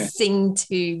and sing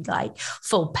to like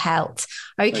full pelt.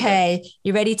 Okay,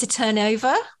 you ready to turn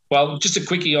over? Well, just a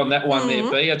quickie on that one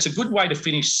there, B. It's a good way to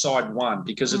finish side one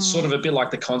because it's sort of a bit like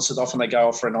the concert. Often they go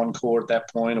off for an encore at that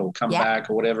point or come back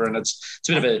or whatever, and it's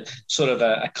a bit of a sort of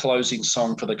a closing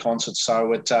song for the concert.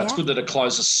 So it's good that it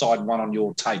closes side one on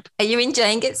your tape. Are you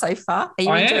enjoying it so far? Are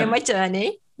you enjoying my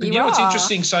journey? You know what's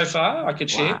interesting so far I could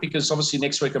share, because obviously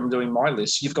next week I'm doing my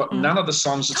list. You've got none of the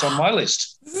songs that's on my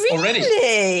list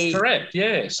already. Correct,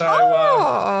 yeah.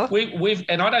 So we've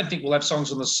and I don't think we'll have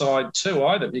songs on the side two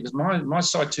either, because my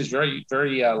side two is very,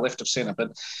 very left of centre.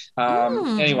 But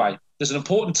anyway, there's an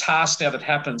important task now that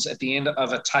happens at the end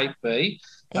of a tape, B.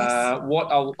 Yes.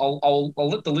 What I'll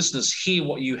let the listeners hear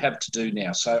what you have to do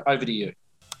now. So over to you.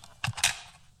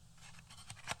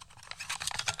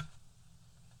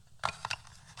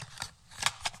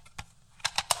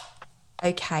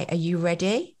 Okay, are you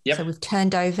ready? Yep. So we've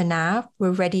turned over now.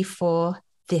 We're ready for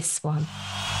this one.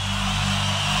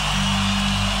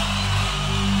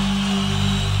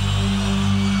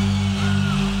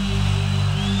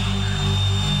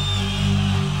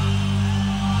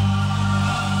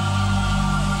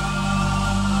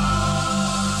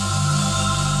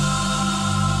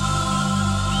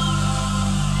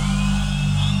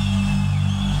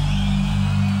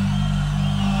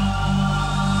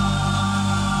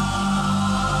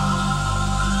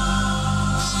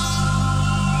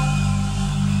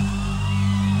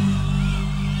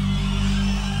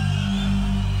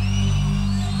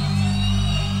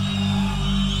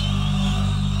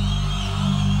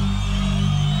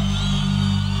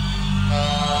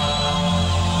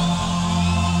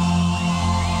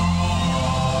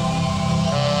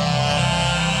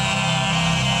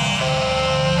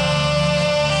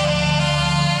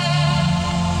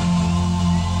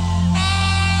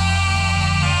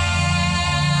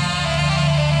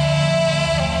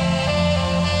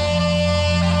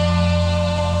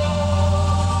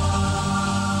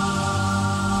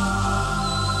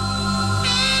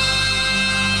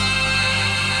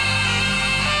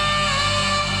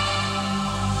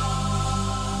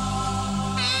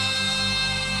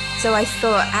 So I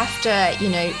thought after,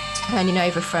 turning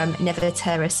over from Never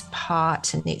Tear Us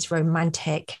Apart, and it's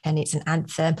romantic and it's an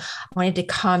anthem, I wanted to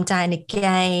calm down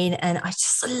again. And I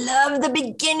just love the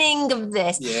beginning of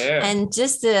this. Yeah. And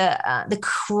just the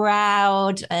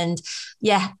crowd, and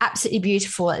absolutely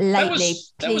beautiful. Lately,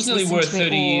 that was nearly worth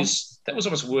 30 years. That was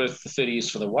almost worth the 30 years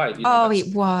for the wait.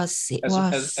 It was.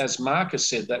 As Marcus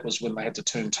said, that was when they had to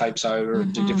turn tapes over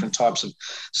and do different types of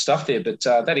stuff there. But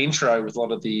that intro with a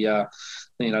lot of the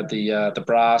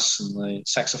brass and the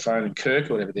saxophone and Kirk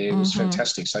or whatever there was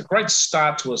fantastic. So great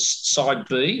start to a side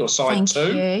B or side two.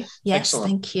 Thank you. Yes,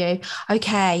 excellent. Thank you.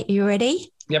 Okay, are you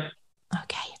ready? Yep.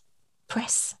 Okay,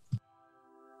 press.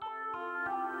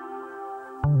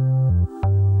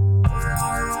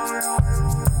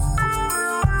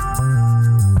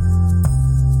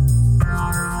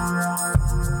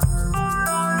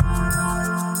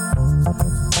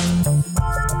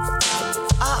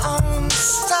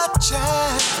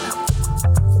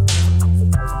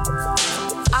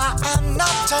 I am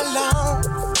not alone.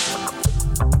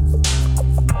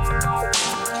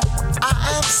 I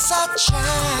am such a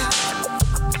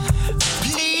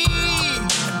please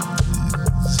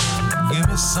give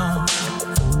me some.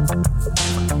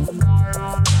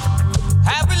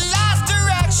 Have we lost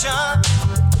direction?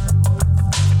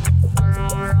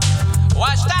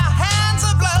 Washed our hands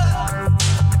of blood.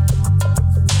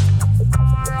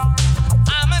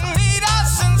 I'm in need of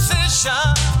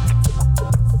sensation.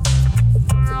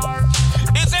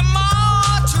 Is there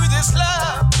more to this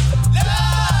love?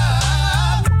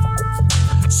 Love.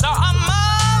 So our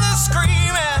mother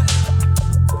screaming.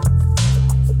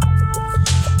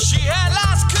 She had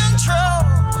lost control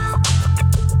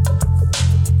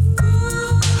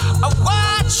of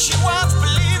what she once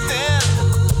believed in.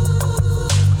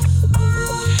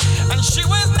 And she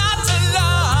was not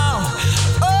alone.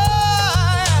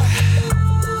 Oh,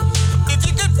 if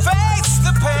you could face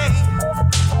the pain,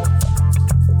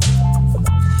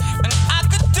 and I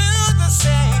could do the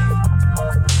same,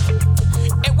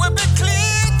 it would be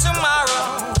clear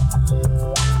tomorrow.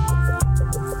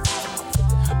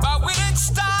 But we didn't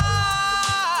start.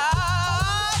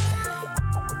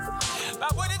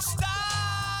 But we didn't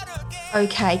start again.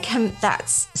 Okay,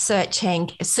 that's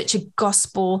Searching. It's such a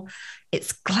gospel.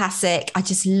 It's classic. I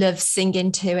just love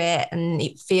singing to it, and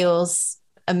it feels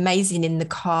amazing in the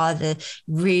car. The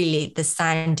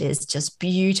sound is just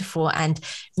beautiful, and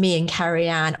me and Carrie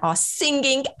Ann are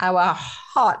singing our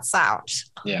hearts out.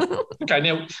 Yeah. Okay,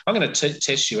 now I'm going to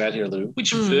test you out here a little.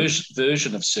 Which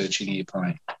version of Searching are you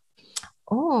playing?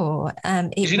 Oh,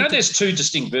 Because there's two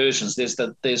distinct versions. There's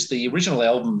the original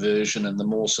album version and the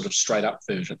more sort of straight up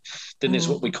version. Then there's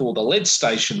what we call the Lead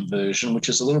Station version, which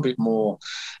is a little bit more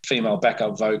female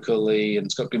backup vocally, and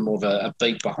it's got a bit more of a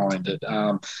beat behind it.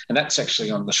 And that's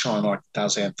actually on the Shine Like It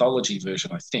Does anthology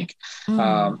version, I think.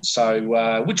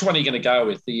 So which one are you going to go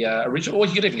with? The original, or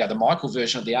you could even go the Michael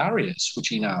version of the Arias, which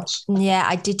he nails. Yeah,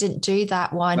 I didn't do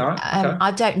that one. No? Okay.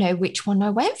 I don't know which one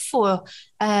I went for.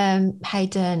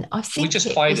 Hayden, I think we just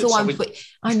played it.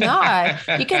 I know.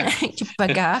 You can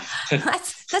bugger.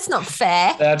 That's not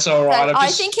fair. That's all right. So I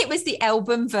think it was the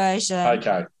album version.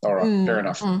 Okay. All right. Fair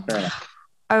enough. Fair enough.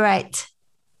 All right.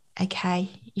 Okay.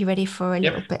 You ready for a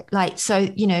little bit?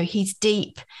 He's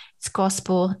deep. It's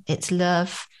gospel. It's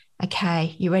love.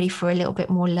 Okay. You ready for a little bit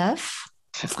more love?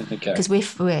 Okay. because we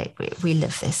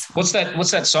live this. What's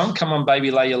that song? Come on,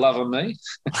 baby, lay your love on me.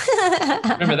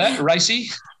 Remember that, Racy?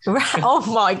 Oh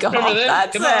my God, Remember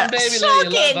that? that's Come on, a baby, lay your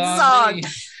shocking love on song. me.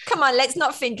 Come on, let's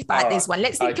not think about All this right. one.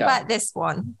 Let's think Okay. about this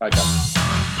one. Okay.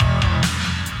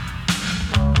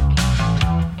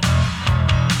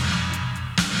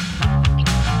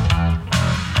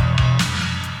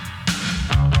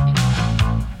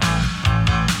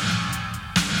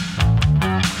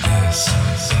 This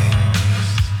is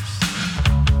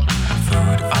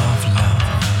food of love.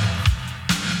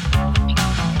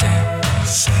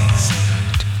 Dancing,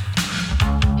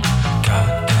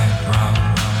 got it wrong.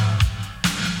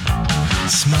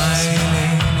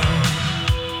 Smiling,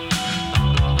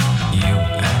 you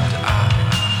and I.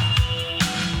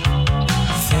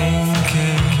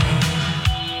 Thinking,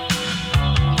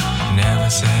 never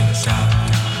say die.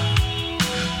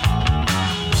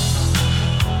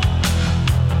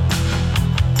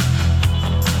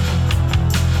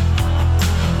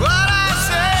 What I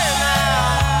say now?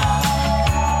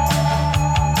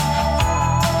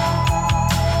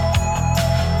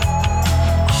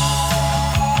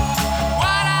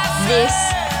 What I This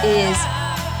is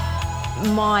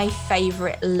my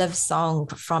favorite love song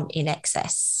from In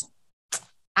Excess.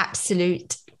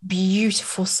 Absolute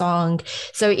beautiful song.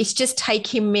 So it's just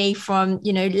taking me from,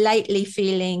 lately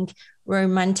feeling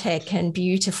romantic and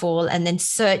beautiful, and then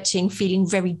searching, feeling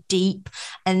very deep,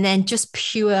 and then just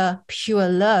pure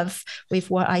love with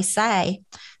What I Say.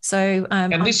 So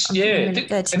And this, I'm feeling really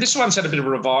good. and this one's had a bit of a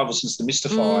revival since the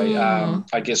Mystify,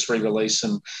 I guess, re-release,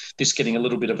 and this getting a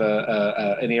little bit of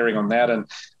an airing on that. And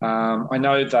I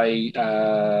know they,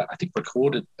 I think,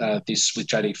 recorded this with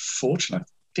JD Fortune, I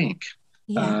think.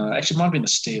 Yeah. Actually, it might have been the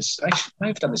Stairs. Actually, may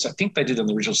have done this. I think they did on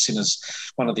the original Sinners,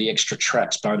 one of the extra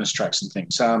tracks, bonus tracks and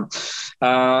things.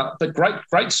 But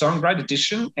great song, great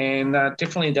addition, and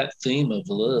definitely that theme of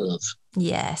love.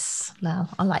 Yes. Well,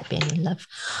 I like being in love.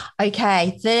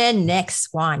 Okay, the next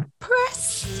one.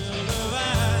 Press.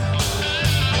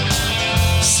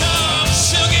 Some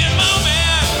sugar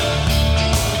moment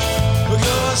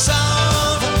goes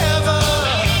on forever,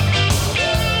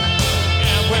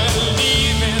 and we're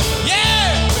leaving,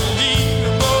 we're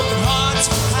leaving broken hearts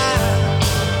behind.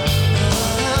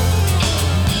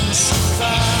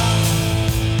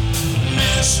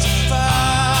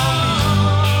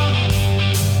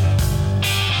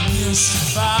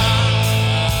 Mystify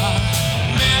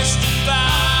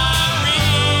me.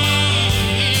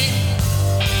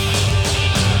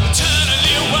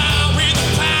 Eternally wild with the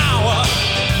power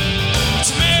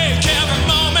to make every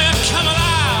moment come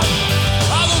alive.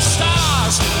 All those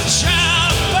stars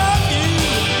shine above you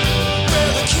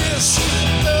with a kiss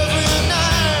every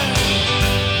night.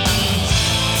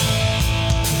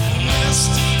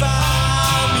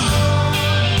 Mystify me.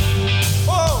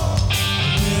 Oh,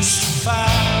 mystify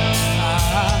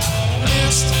me.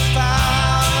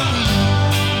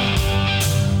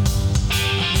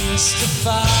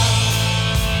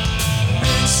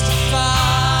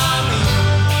 Mystify me.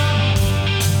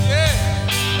 Yeah,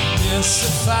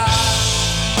 mystify.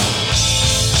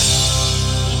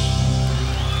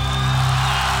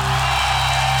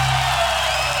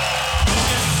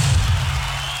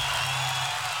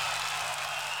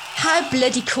 How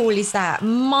bloody cool is that?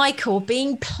 Michael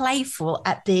being playful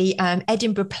at the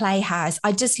Edinburgh Playhouse.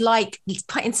 I just like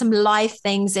putting some live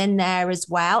things in there as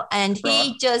well. And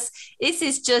this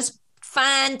is just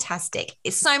fantastic.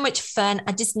 It's so much fun.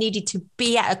 I just needed to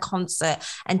be at a concert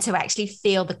and to actually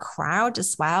feel the crowd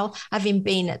as well. Having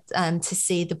been at, to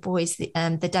see the boys,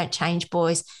 the Don't Change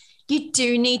boys. You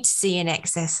do need to see In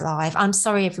Excess live. I'm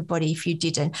sorry, everybody, if you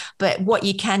didn't. But what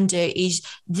you can do is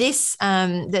this.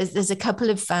 There's a couple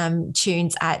of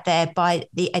tunes out there by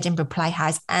the Edinburgh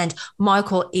Playhouse, and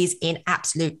Michael is in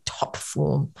absolute top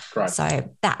form. Great.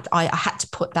 So that I had to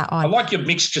put that on. I like your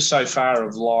mixture so far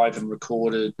of live and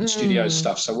recorded and studio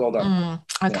stuff. So well done.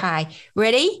 Okay,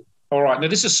 ready? All right. Now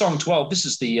this is song 12. This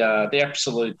is the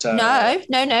absolute. No.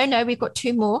 We've got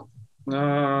two more.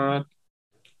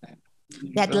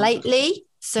 That lately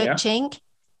searching,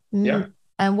 and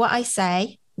What I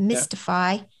Say,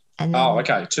 Mystify, and then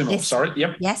okay, two more. Sorry,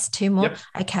 yep. Yes, two more. Yep.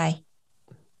 Okay,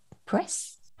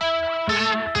 press.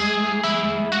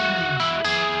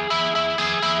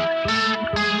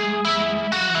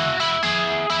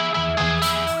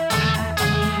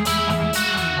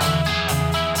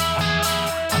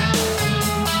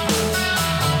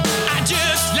 I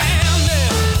just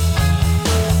landed,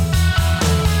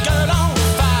 got on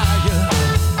fire.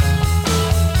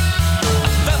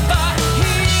 The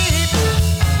heat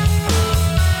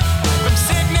from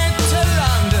Sydney to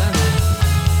London.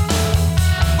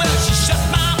 Well, she shut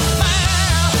my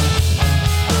mind.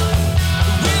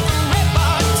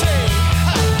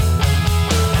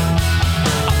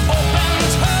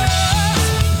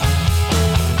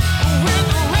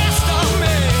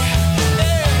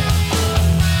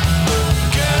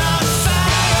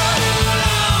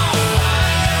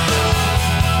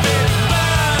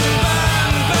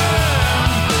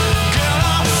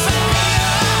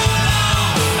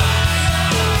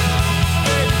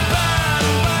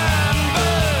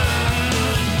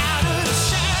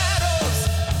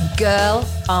 Girl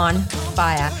on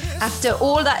Fire. After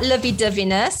all that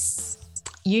lovey-doveyness,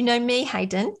 you know me,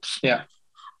 Hayden. Yeah.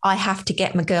 I have to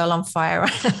get my girl on fire.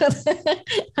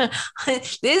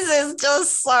 This is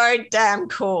just so damn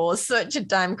cool, such a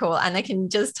damn cool. And I can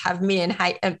just have me and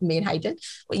Hayden.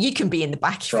 Well, you can be in the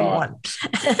back if you want.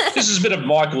 This is a bit of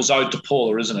Michael's ode to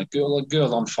Paula, isn't it?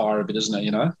 Girl on fire a bit, isn't it, you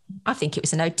know? I think it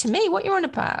was an ode to me. What you on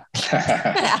about?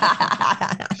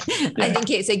 I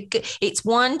think it's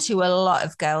one to a lot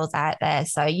of girls out there.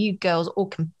 So you girls all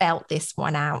can belt this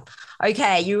one out.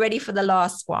 Okay, you ready for the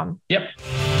last one? Yep.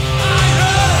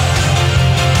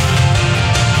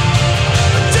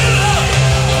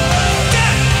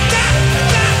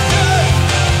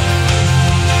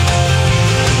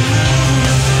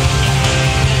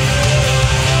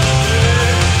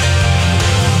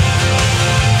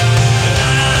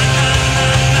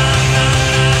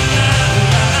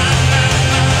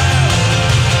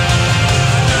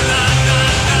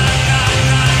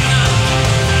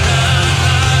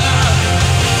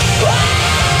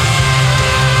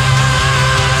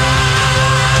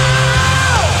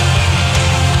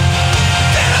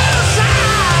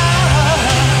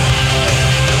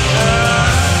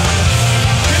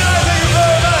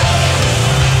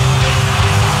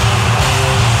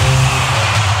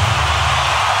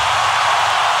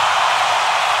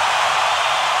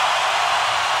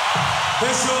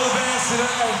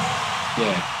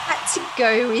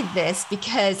 Go with this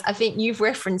because I think you've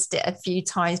referenced it a few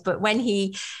times, but when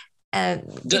he I'll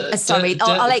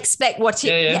expect what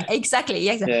it exactly.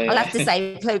 I'll have to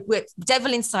say with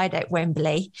Devil Inside at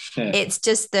Wembley, it's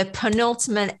just the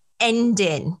penultimate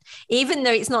ending. Even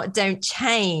though it's not Don't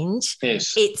Change,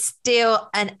 it's still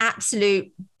an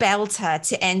absolute belter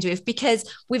to end with, because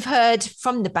we've heard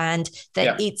from the band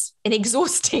that it's an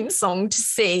exhausting song to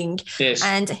sing,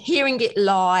 and hearing it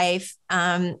live,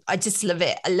 I just love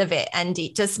it. I love it, and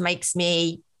it just makes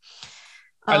me.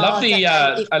 I love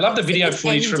the video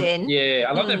footage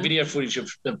I love that video footage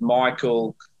of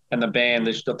Michael and the band.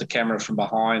 They've got the camera from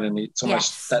behind, and it's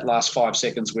almost that last 5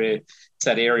 seconds where it's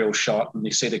that aerial shot, and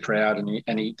you see the crowd,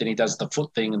 and he does the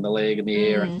foot thing and the leg in the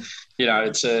air, and you know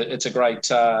it's a great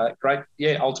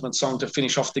ultimate song to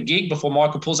finish off the gig before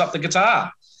Michael pulls up the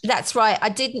guitar. That's right. I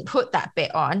didn't put that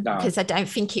bit on because I don't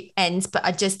think it ends, but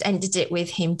I just ended it with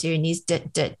him doing his da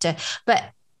da da.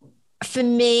 But for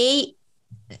me,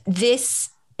 this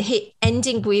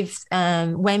ending with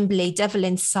Wembley, Devil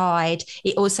Inside,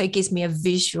 it also gives me a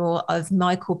visual of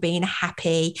Michael being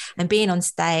happy and being on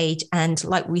stage. And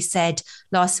like we said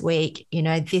last week, you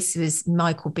know, this was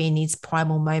Michael being his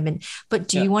primal moment. But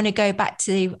do you want to go back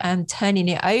to turning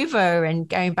it over and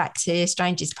going back to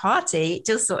Stranger's Party? It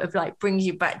just sort of like brings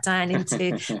you back down into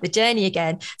the journey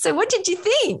again. So what did you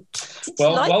think?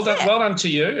 Well done to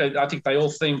you. I think they all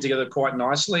theme together quite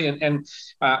nicely. And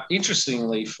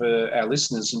interestingly for our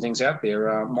listeners and things out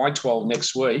there, my 12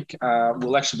 next week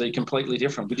will actually be completely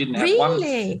different. We didn't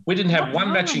have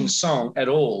one matching song at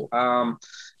all.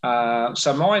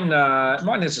 So mine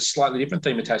has a slightly different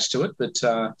theme attached to it, but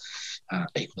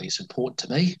equally as important to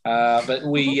me. But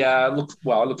we I look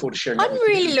forward to sharing. I'm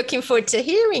really looking forward to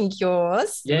hearing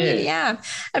yours. Yeah, really am.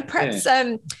 And perhaps.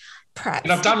 Perhaps.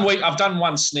 And I've done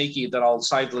one sneaky that I'll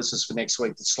save the listeners for next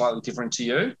week that's slightly different to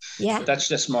you. Yeah. But that's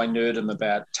just my nerdom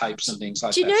about tapes and things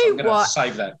like that. Do you know what?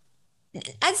 Save that.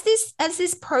 As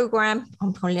this program,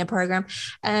 I'm calling it a program,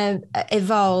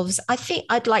 evolves, I think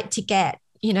I'd like to get,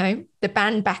 you know, the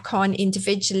band back on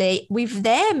individually with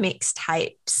their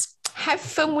mixtapes. How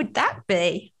fun would that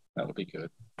be? That would be good.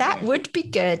 That would be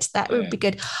good. That would be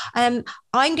good. I'm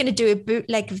going to do a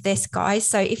bootleg of this, guys.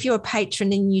 So if you're a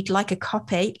patron and you'd like a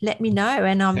copy, let me know,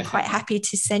 and I'm quite happy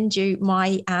to send you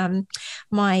my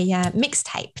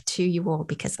mixtape to you all,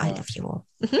 because I love you all.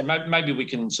 Maybe we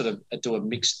can sort of do a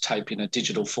mixtape in a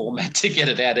digital format to get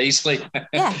it out easily.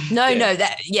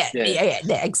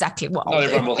 Exactly what. Not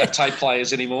everyone will have tape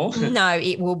players anymore. No,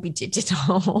 it will be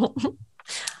digital.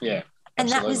 Yeah, and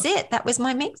that was it. That was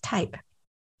my mixtape.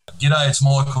 G'day, it's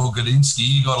Michael Gudinski.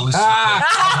 You got to listen to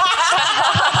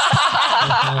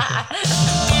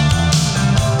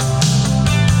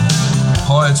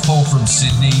Hi, it's Paul from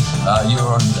Sydney. You're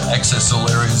on Access All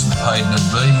Areas with Hayden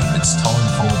and B. It's time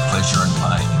for Pleasure and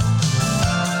Pain.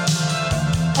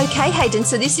 Okay, Hayden,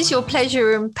 so this is your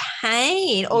pleasure and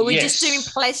pain, or we're just doing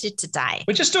pleasure today?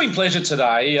 We're just doing pleasure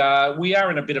today. We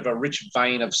are in a bit of a rich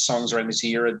vein of songs around this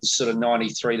era. Sort of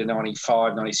 93 to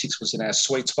 95, 96 was in our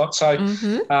sweet spot. So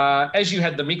as you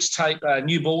had the mixtape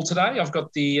New Ball today, I've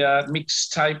got the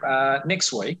mixtape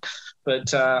next week.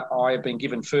 but I have been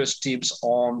given first dibs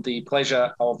on the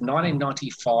pleasure of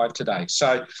 1995 today.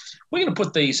 So we're going to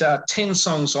put these 10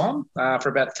 songs on for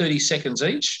about 30 seconds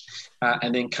each,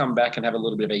 and then come back and have a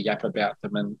little bit of a yap about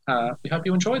them, and we hope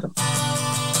you enjoy them.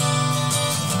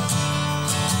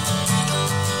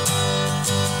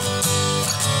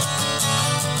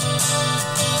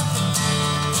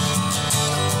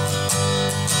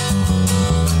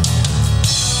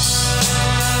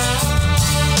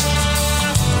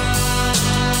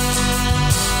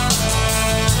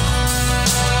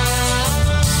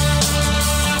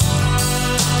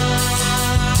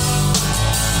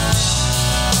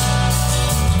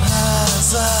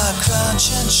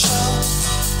 Crunch and show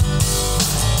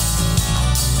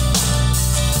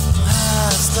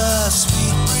as the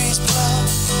sweet breeze blow.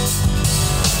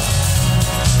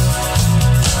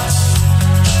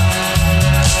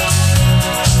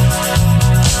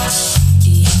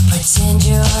 Pretend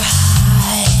you're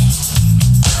high,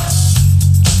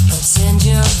 pretend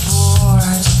you're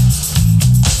bored,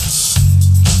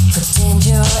 pretend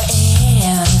you're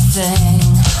anything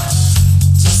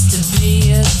just to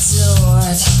be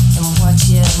adored. And what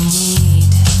you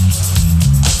need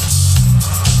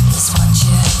is what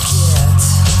you get.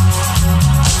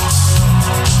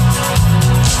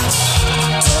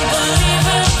 Don't believe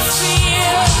in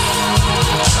fear.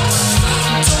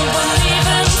 Don't believe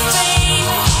in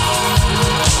faith.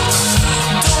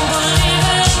 Don't believe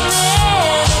in anything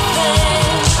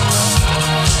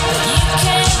that you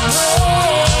can't break.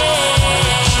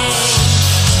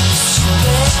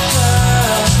 Stupid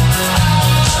girl.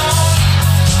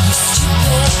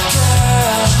 Stupid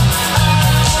girl,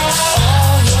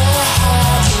 all you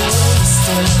had you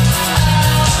wasted.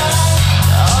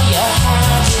 All you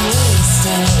had you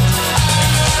wasted.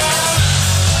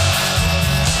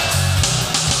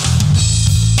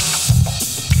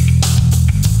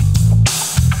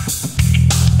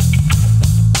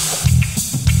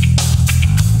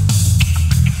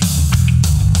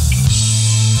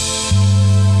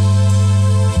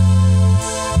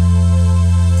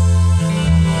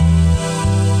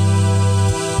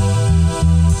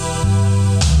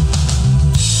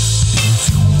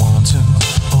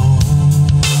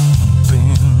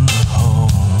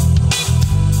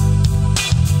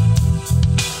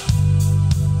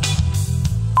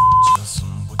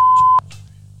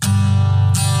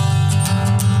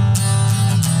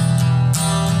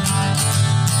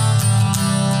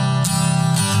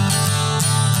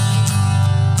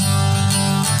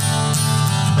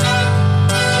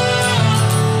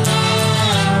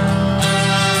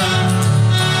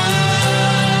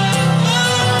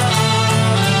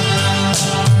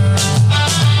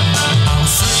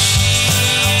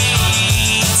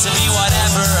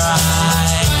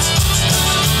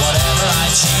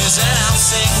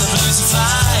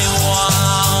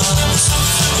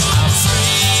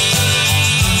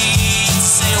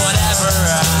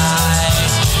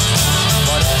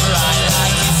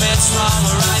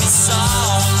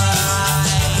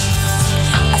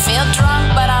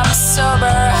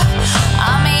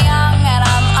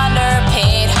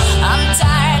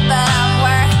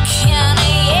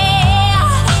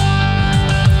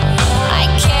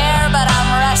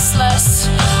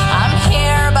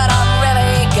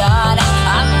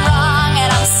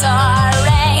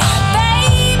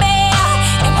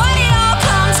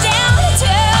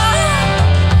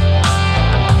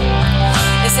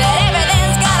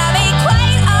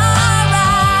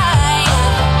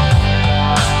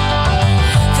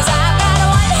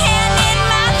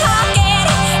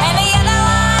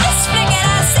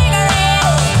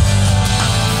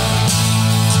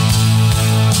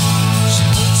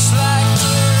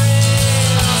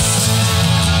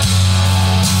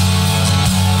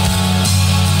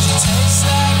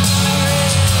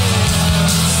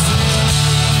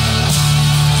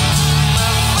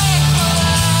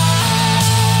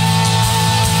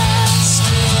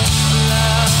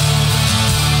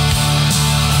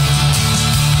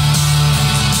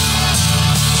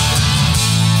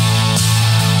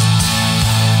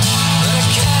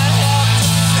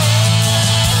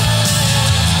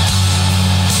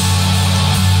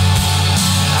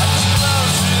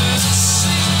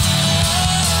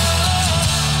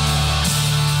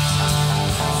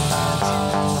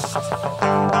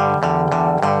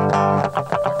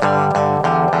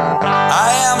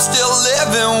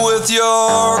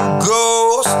 your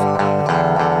ghost,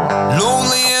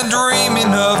 lonely and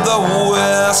dreaming of the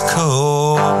West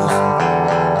Coast.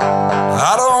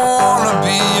 I don't wanna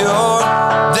be your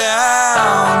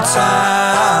downtime.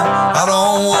 I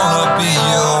don't wanna be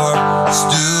your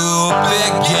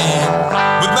stupid game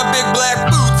with my big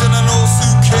black boots and an old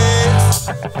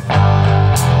suitcase.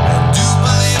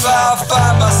 I'll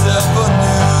find myself a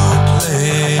new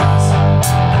place.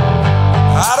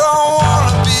 I don't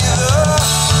wanna be the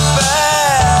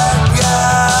bad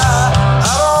guy.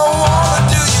 I don't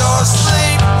wanna do your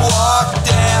sleepwalk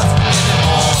dance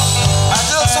anymore. I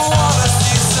just wanna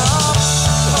see some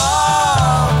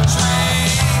palm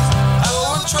trees. I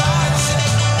won't try to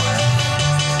take away.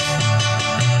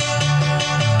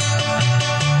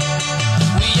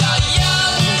 We are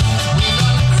young, we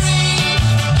run green,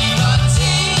 keep our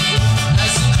teeth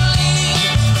nice and clean.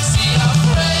 See our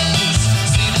friends,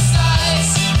 see the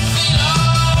sights, feel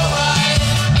alright.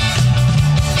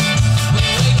 We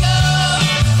wake up,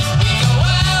 we go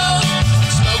out,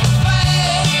 smoke a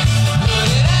fag, put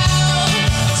it out.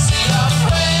 See our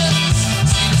friends,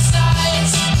 see the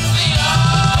sights, feel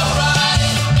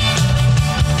alright.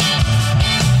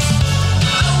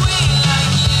 Are we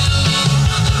like you?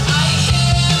 I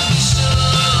can't be sure.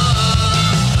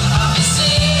 I've been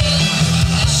seeing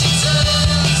as she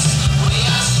turns. We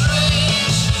are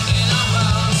strange in our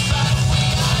worlds, but we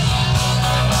are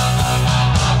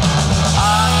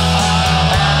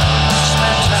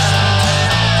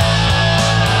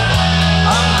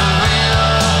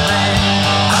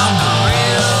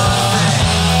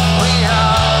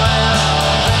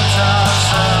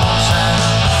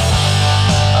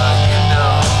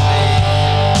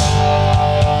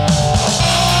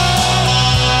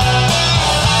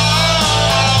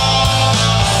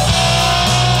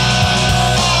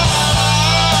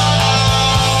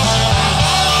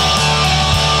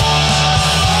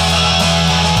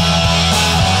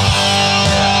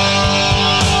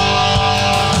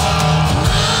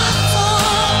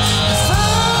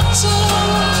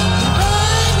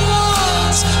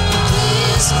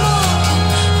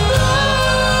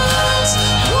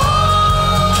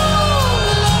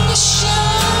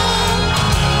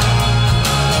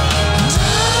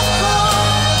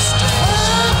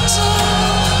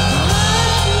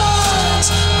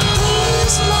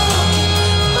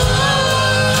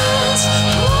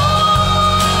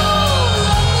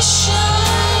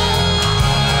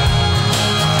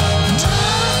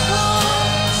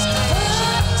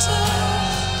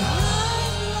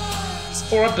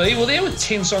All right, B. Well, there were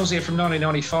 10 songs there from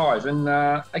 1995, and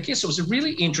I guess it was a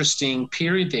really interesting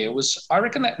period there. I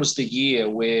reckon that was the year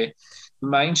where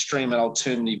mainstream and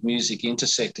alternative music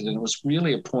intersected, and it was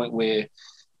really a point where,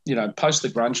 post the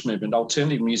grunge movement,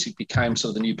 alternative music became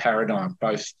sort of the new paradigm,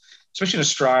 both, especially in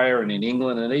Australia and in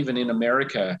England and even in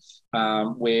America,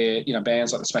 where,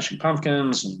 bands like the Smashing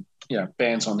Pumpkins and,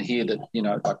 bands on here that,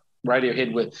 like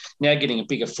Radiohead were now getting a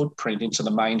bigger footprint into the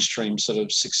mainstream sort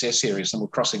of success areas and were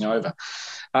crossing over.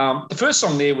 The first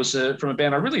song there was from a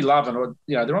band I really love, and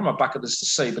they're on my bucket list to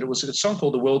see, but it was a song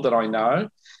called The World That I Know.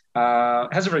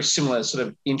 It has a very similar sort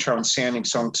of intro and sounding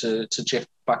song to Jeff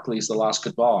Buckley's The Last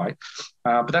Goodbye.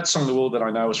 But that song, The World That I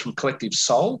Know, is from Collective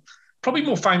Soul, probably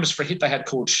more famous for a hit they had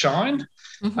called Shine,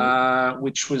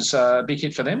 which was a big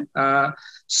hit for them.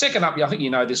 Second up, I think you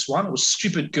know this one, it was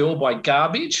Stupid Girl by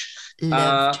Garbage.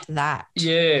 Loved that.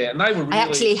 Yeah, and they were really... I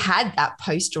actually had that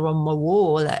poster on my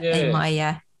wall in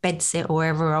my bedsit or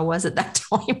wherever I was at that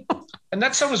time. And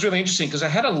that song was really interesting because it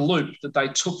had a loop that they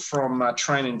took from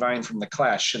Train in Vain from The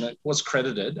Clash, and it was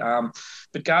credited.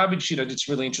 But Garbage, did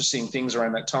some really interesting things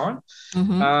around that time.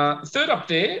 Third up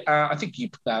there, I think you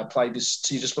played this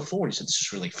to you just before. You said this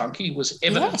is really funky. Was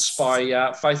Evidence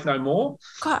by Faith No More.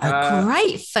 Got a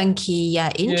great funky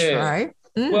intro. Yeah.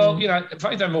 Well,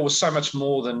 Faith No More was so much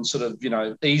more than sort of,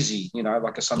 easy,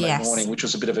 like a Sunday morning, which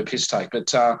was a bit of a piss take. But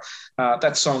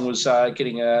that song was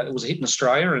it was a hit in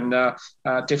Australia and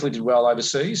definitely did well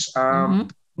overseas.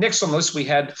 Next on the list, we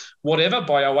had Whatever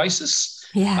by Oasis.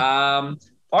 Yeah.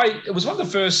 It was one of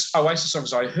the first Oasis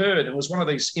songs I heard. It was one of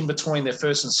these in between their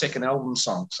first and second album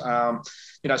songs.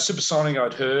 Supersonic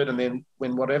I'd heard, and then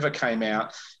when Whatever came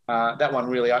out, that one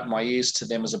really opened my ears to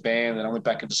them as a band, and I went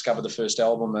back and discovered the first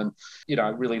album, and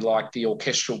really liked the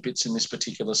orchestral bits in this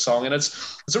particular song. And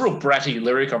it's a real bratty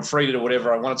lyric. I'm free to do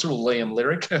whatever I want. It's a real Liam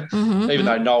lyric, even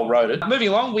though Noel wrote it. Moving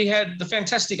along, we had the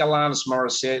fantastic Alanis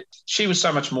Morissette. She was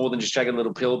so much more than just Jagged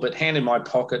Little Pill, but Hand in My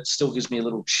Pocket still gives me a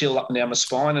little chill up and down my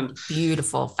spine. And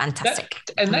beautiful, fantastic.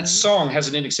 That song has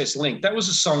an INXS link. That was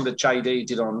a song that JD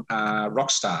did on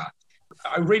Rockstar.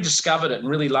 I rediscovered it and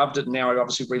really loved it. And now I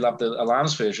obviously re-love the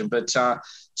Alanis version, but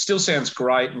still sounds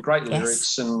great and great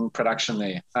lyrics and production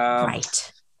there.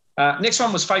 Great. Next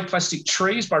one was Fake Plastic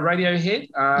Trees by Radiohead.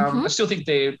 I still think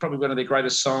they're probably one of their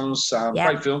greatest songs.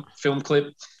 Great film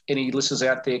clip. Any listeners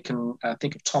out there can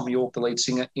think of Tom York, the lead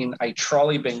singer, in a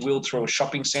trolley being wheeled through a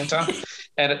shopping centre,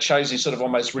 and it shows he's sort of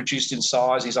almost reduced in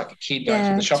size. He's like a kid going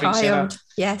through the shopping centre.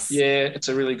 Yes. Yeah, it's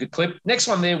a really good clip. Next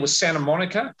one there was Santa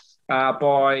Monica.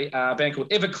 by a band called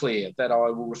Everclear that I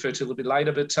will refer to a little bit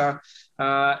later.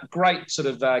 But great sort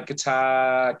of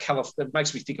guitar. It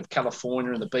makes me think of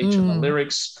California and the beach and the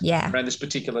lyrics around this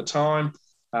particular time.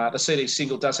 The CD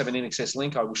single does have an INXS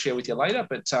link I will share with you later,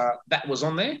 but that was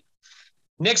on there.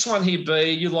 Next one here,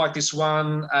 B, you like this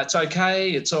one. It's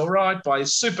Okay, It's All Right by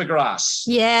Supergrass.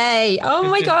 Yay. Oh,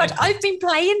 my God. I've been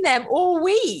playing them all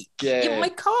week Yeah. in my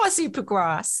car,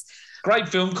 Supergrass. Great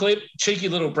film clip, Cheeky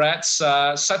Little Brats.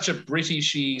 Such a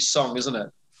Britishy song, isn't it?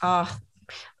 Oh,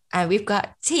 and we've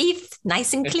got teeth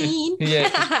nice and clean.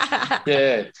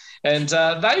 Yeah. And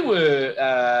they were,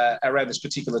 around this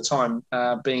particular time,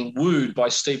 being wooed by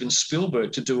Steven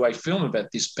Spielberg to do a film about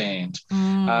this band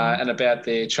and about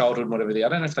their childhood and whatever. I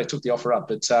don't know if they took the offer up,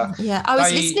 but I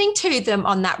was listening to them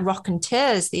on that Rock and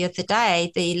Tears the other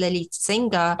day, the lead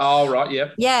singer. Oh, right,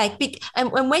 yep. Yeah,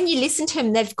 and when you listen to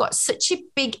them, they've got such a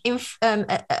big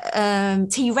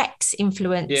T-Rex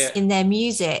influence in their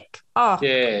music. Oh,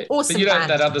 yeah. Awesome. But you know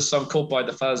band. that other song called By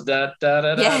the Fuzz, da, da,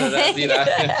 da, da, da, da, you know.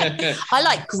 I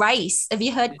like Grace. Have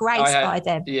you heard Grace by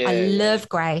them? Yeah, I love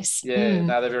Grace. Yeah,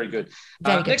 no, they're very good.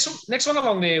 Very good. Next one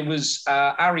along there was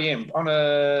REM on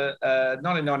a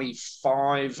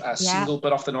 1995 single,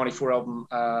 but off the 94 album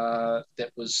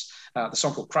that was the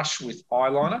song called Crush with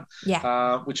Eyeliner,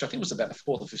 which I think was about the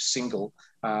fourth or fifth single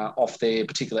off their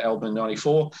particular album in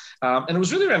 94. And it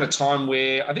was really around a time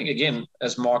where I think, again,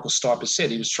 as Michael Stipe has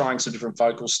said, he was trying some different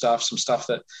vocal stuff, some stuff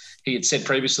that he had said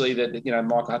previously that, you know,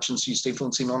 Michael Hutchence used to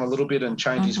influence him on a little bit and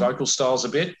change his vocal styles a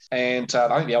bit. And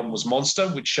I think the album was Monster,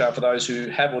 which for those who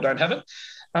have or don't have it.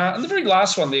 And the very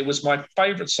last one there was my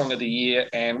favourite song of the year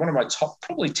and one of my top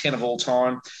probably 10 of all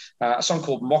time, a song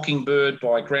called Mockingbird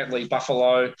by Grant Lee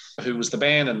Buffalo, who was the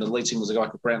band, and the lead singer was a guy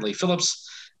called Grant Lee Phillips.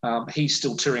 He's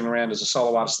still touring around as a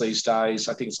solo artist these days.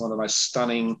 I think it's one of the most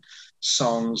stunning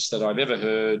songs that I've ever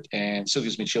heard and still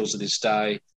gives me chills to this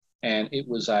day. And it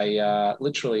was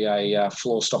literally a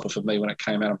floor stopper for me when it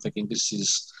came out. I'm thinking this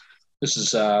is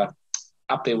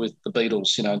up there with the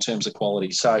Beatles, you know, in terms of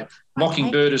quality. So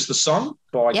Mockingbird is the song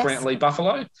by Grant Lee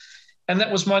Buffalo. And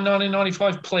that was my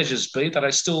 1995 pleasures, B, that I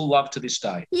still love to this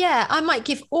day. Yeah, I might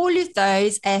give all of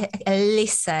those a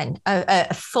listen,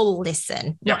 a full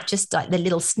listen, not just like the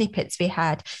little snippets we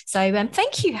had. So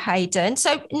thank you, Hayden.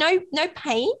 So no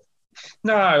pain?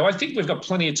 No, I think we've got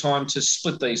plenty of time to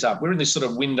split these up. We're in this sort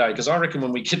of window because I reckon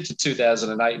when we get to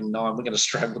 2008 and 9, we're going to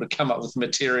struggle to come up with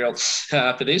material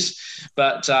for this.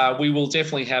 But we will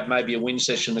definitely have maybe a win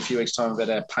session in a few weeks' time about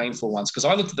our painful ones, because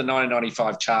I looked at the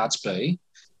 1995 charts, B,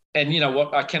 and you know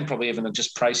what? I can probably even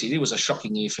just praise it. It was a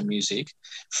shocking year for music,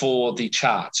 for the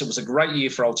charts. It was a great year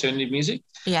for alternative music.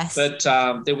 Yes. But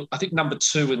I think number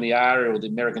 2 in the ARIA or the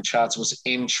American charts was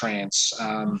N-Trance,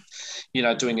 you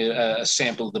know, doing a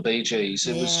sample of the Bee Gees.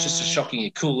 It was just a shocking year.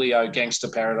 Coolio, Gangster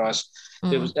Paradise.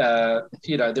 There was,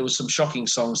 you know, there was some shocking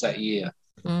songs that year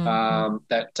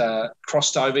that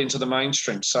crossed over into the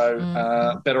mainstream. So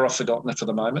better off forgotten for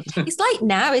the moment. It's like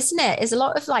now, isn't it? There's a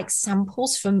lot of like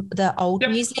samples from the old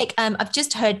music. I've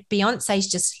just heard Beyonce's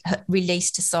just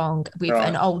released a song with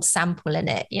an old sample in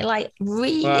it. You're like,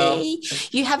 really? Well,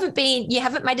 you haven't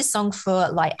made a song for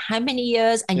like how many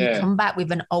years, and you come back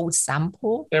with an old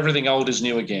sample? Everything old is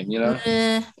new again, you know?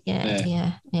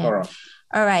 Yeah.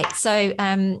 All right. So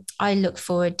I look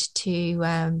forward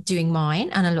to doing mine,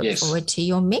 and I look forward to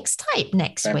your mixtape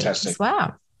next week as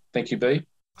well. Thank you, B.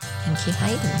 Thank you,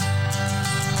 Hayden.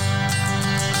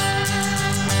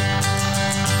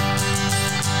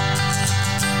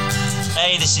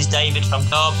 Hey, this is David from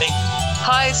Derby.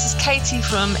 Hi, this is Katie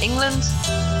from England.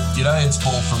 G'day, it's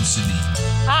Paul from Sydney.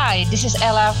 Hi, this is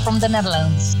Ella from the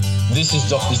Netherlands. This is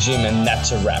Dr. Jim, and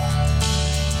that's a wrap.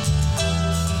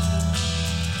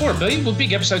 All right, B. Well,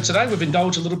 big episode today. We've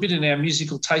indulged a little bit in our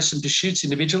musical tastes and pursuits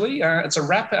individually. It's a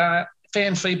wrap.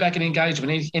 Fan feedback and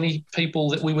engagement. Any people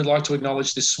that we would like to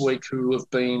acknowledge this week who have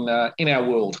been in our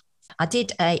world? I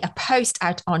did a post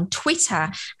out on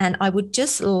Twitter, and I would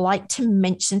just like to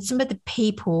mention some of the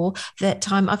people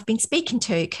that I've been speaking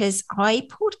to, because I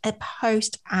put a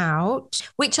post out,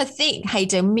 which I think,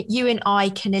 Hayden, you and I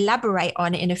can elaborate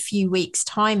on in a few weeks'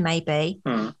 time, maybe.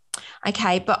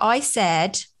 Okay, but I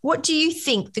said, what do you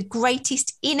think the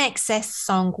greatest INXS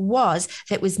song was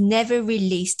that was never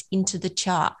released into the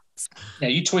charts? Now,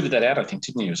 you tweeted that out, I think,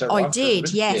 didn't you? Is that right? I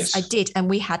did, yes, I did. And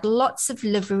we had lots of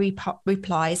lovely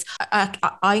replies.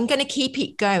 I'm going to keep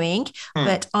it going,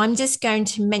 but I'm just going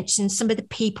to mention some of the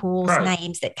people's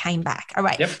names that came back. All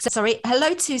right. Yep. So, sorry.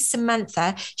 Hello to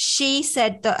Samantha. She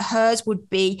said that hers would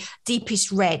be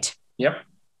Deepest Red. Yep.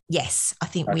 Yes, I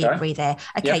think we agree there.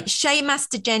 Okay, Shay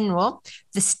Master General,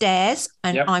 The Stairs,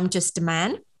 and I'm Just a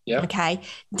Man. Yeah. Okay.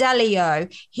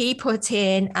 Delio, he put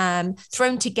in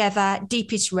Thrown Together,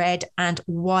 Deepest Red, and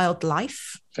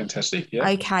Wildlife. Fantastic. Yeah.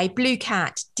 Okay. Blue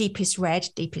Cat, Deepest Red.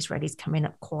 Deepest Red is coming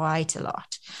up quite a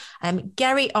lot.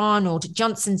 Gary Arnold,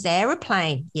 Johnson's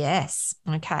Aeroplane. Yes.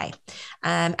 Okay.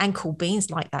 And Cool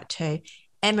Beans like that too.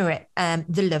 Emirate,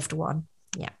 The Loved One.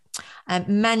 Yeah.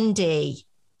 Mandy.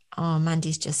 Oh,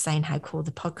 Mandy's just saying how cool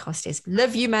the podcast is.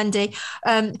 Love you, Mandy.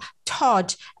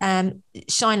 Todd,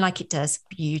 Shine Like It Does.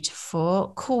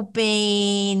 Beautiful. Cool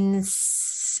Beans,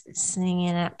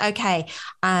 singing it. Okay.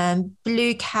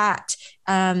 Blue Cat,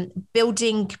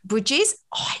 Building Bridges.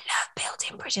 Oh, I love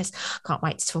Building Bridges. Can't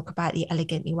wait to talk about the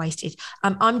Elegantly Wasted.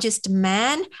 I'm Just a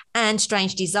Man and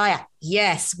Strange Desire.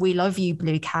 Yes, we love you,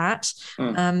 Blue Cat.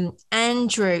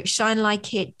 Andrew, Shine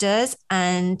Like It Does,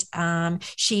 and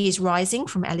She Is Rising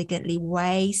from Elegantly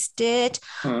Wasted.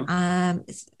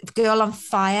 Girl on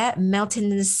Fire,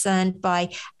 Melting in the Sun by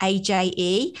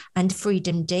AJE and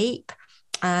Freedom Deep.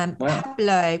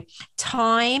 Pablo,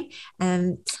 Time.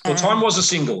 Time was a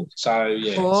single, so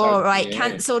yeah.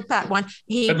 Cancelled that one.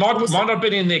 It might not have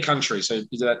been in their country, so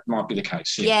that might be the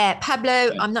case. Yeah,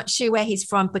 Pablo, I'm not sure where he's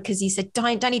from because he said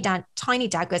Tiny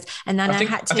Daggers, and then I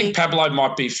think Pablo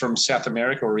might be from South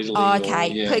America or Italy. Oh,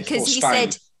 okay, because he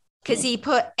said. Because he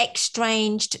put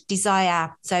Exchanged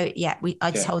Desire. So, yeah,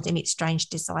 I told him Exchanged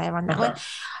Desire on that one.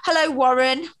 Hello,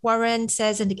 Warren. Warren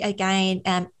says, and again,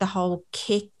 the whole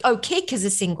Kick. Oh, Kick is a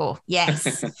single.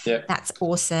 Yes. Yeah. That's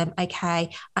awesome.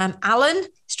 Okay. Alan,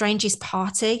 Strangest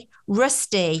Party.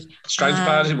 Rusty. Strangest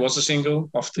Party was a single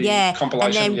off the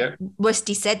compilation. And then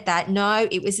Rusty said that. No,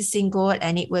 it was a single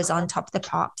and it was on Top of the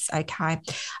Pops. Okay.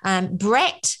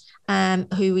 Brett.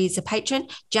 Who is a patron,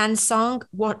 Jan's song,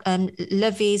 What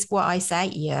Love Is What I Say,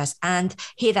 yes, and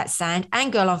Hear That Sound,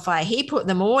 and Girl on Fire. He put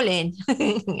them all in.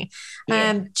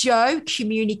 Joe,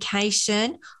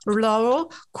 Communication,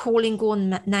 Laurel, Calling All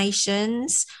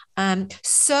Nations,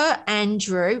 Sir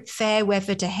Andrew, Fair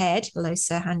Weathered Ahead. Hello,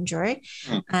 Sir Andrew.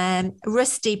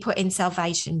 Rusty put in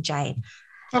Salvation, Jane.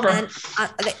 Okay. And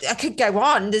I could go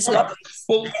on. There's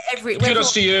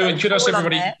kudos to you and kudos to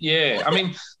everybody. Yeah, I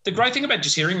mean, the great thing about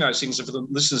just hearing those things for the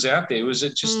listeners out there was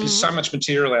it just there's so much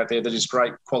material out there that is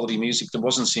great quality music that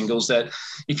wasn't singles. That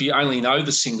if you only know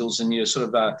the singles and you're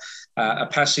sort of a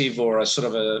passive or a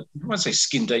sort of I won't say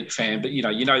skin deep fan, but you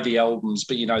know the albums,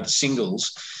 but you know the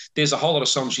singles. There's a whole lot of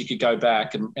songs you could go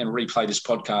back and replay this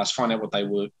podcast, find out what they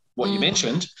were, what you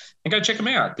mentioned, and go check them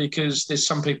out because there's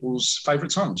some people's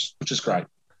favourite songs, which is great.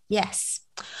 Yes.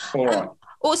 All right.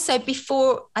 Also,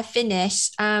 before I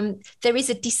finish, there is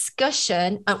a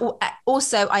discussion.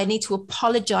 Also, I need to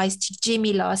apologise to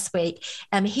Jimmy last week.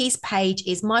 His page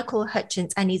is Michael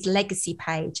Hutchins and his legacy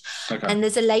page. Okay. And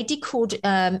there's a lady called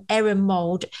Erin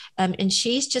Mould, and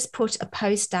she's just put a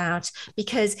post out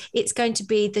because it's going to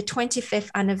be the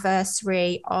 25th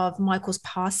anniversary of Michael's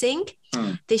passing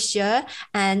this year,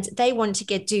 and they want to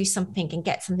do something and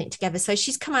get something together. So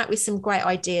she's come out with some great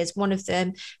ideas. One of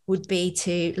them would be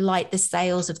to light the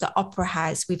sails of the Opera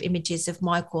House with images of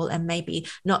Michael, and maybe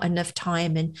Not Enough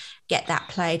Time, and get that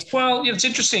played. Well, it's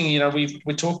interesting.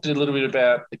 We talked a little bit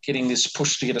about getting this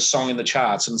push to get a song in the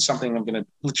charts, and something I'm going to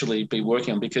literally be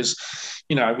working on because,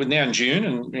 we're now in June,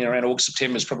 and around August,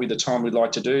 September is probably the time we'd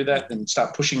like to do that and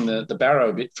start pushing the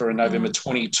barrow a bit for a November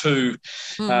 22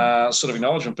 sort of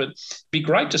acknowledgement. But be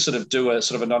great to sort of do a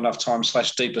sort of a Not Enough Time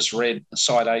 / Deepest Red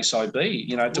side A, side B,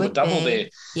 do a double there.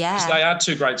 Yeah. Because they are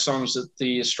two great songs that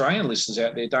the Australian listeners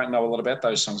out there don't know a lot about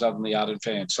those songs other than the ardent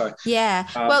fans. So, yeah.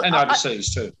 And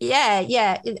overseas too.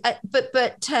 Yeah.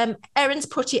 But Erin's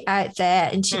put it out there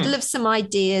and she'd love some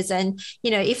ideas. And,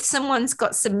 if someone's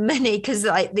got some money, because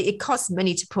it costs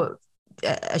money to put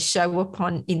a show up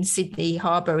in Sydney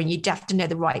Harbour, and you'd have to know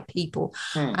the right people.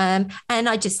 And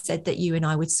I just said that you and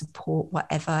I would support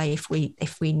whatever if we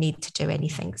need to do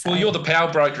anything. So. Well, you're the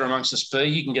power broker amongst us, B.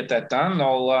 You can get that done.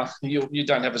 You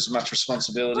don't have as much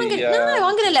responsibility. I'm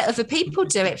going to let other people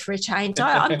do it for a change.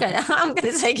 I'm going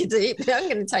to take it deep. I'm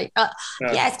going to take.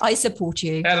 Yes, I support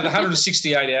you. Out of the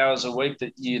 168 hours a week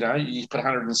that you put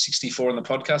 164 on the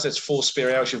podcast. That's 4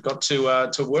 spare hours you've got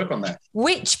to work on that.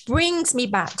 Which brings me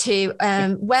back to.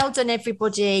 Well done,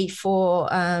 everybody, for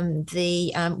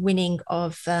the winning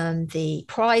of the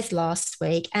prize last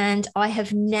week. And I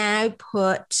have now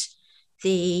put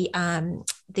the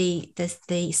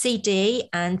CD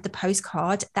and the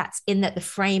postcard that's in the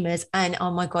framers, and oh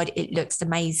my god, it looks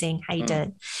amazing,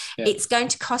 Hayden. It's going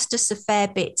to cost us a fair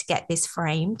bit to get this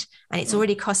framed, and it's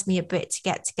already cost me a bit to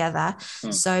get together.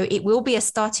 So it will be a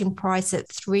starting price at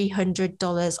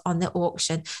 $300 on the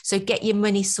auction. So get your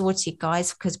money sorted,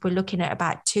 guys, because we're looking at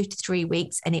about 2 to 3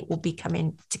 weeks and it will be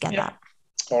coming together.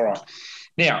 All right.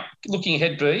 Now, looking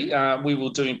ahead, B, we will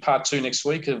do in part 2 next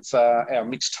week of our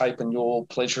mixtape and your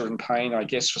pleasure and pain, I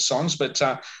guess, for songs. But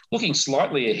looking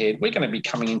slightly ahead, we're going to be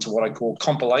coming into what I call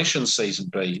compilation season,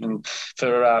 B. And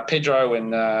for Pedro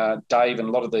and Dave and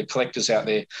a lot of the collectors out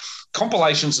there,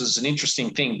 compilations is an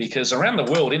interesting thing because around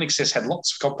the world, INXS had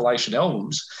lots of compilation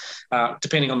albums,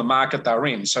 depending on the market they're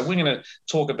in. So we're going to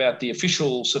talk about the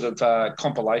official sort of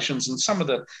compilations and some of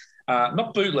the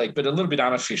not bootleg, but a little bit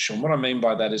unofficial. And what I mean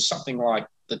by that is something like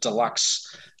the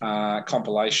deluxe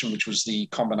compilation, which was the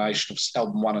combination of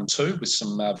album 1 and 2 with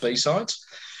some B-sides,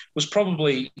 was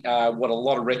probably what a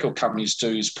lot of record companies do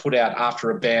is put out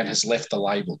after a band has left the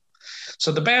label.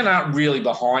 So the band aren't really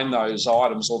behind those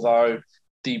items, although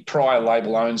the prior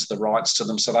label owns the rights to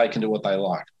them so they can do what they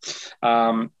like.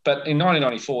 But in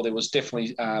 1994, there was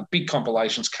definitely big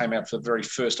compilations came out for the very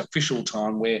first official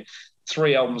time where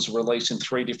 3 albums were released in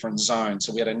 3 different zones.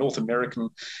 So we had a North American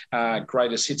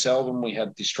greatest hits album, we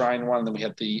had the Australian one, and then we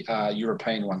had the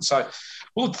European one. So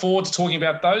we'll look forward to talking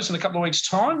about those in a couple of weeks'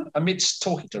 time, amidst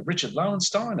talking to Richard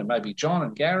Lowenstein and maybe John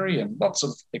and Gary and lots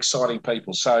of exciting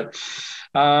people. So,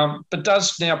 but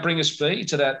does now bring us, B,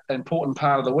 to that important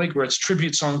part of the week where it's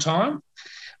tribute song time.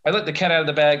 I let the cat out of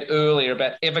the bag earlier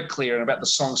about Everclear and about the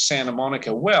song Santa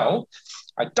Monica. Well,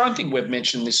 I don't think we've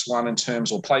mentioned this one in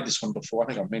terms or played this one before. I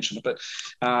think I've mentioned it,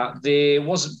 but there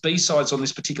was B-sides on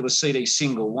this particular CD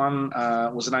single. One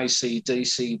was an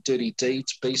AC/DC Dirty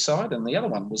Deeds B-side, and the other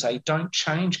one was a Don't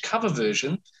Change cover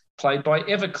version played by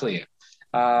Everclear.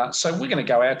 So we're going to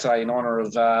go out today in honour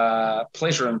of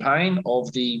Pleasure and Pain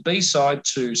of the B-side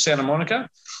to Santa Monica,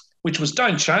 which was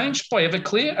Don't Change by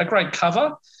Everclear, a great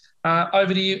cover.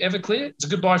 Over to you, Everclear. It's a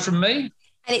goodbye from me.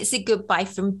 And it's a goodbye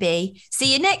from B.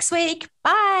 See you next week.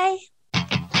 Bye.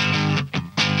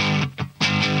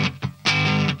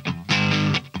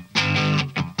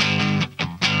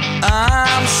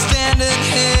 I'm standing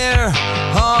here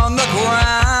on the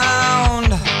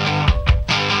ground.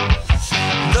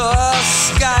 The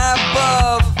sky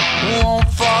above won't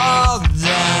fall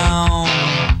down.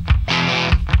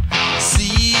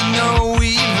 See no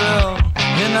evil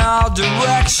in all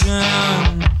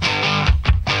directions.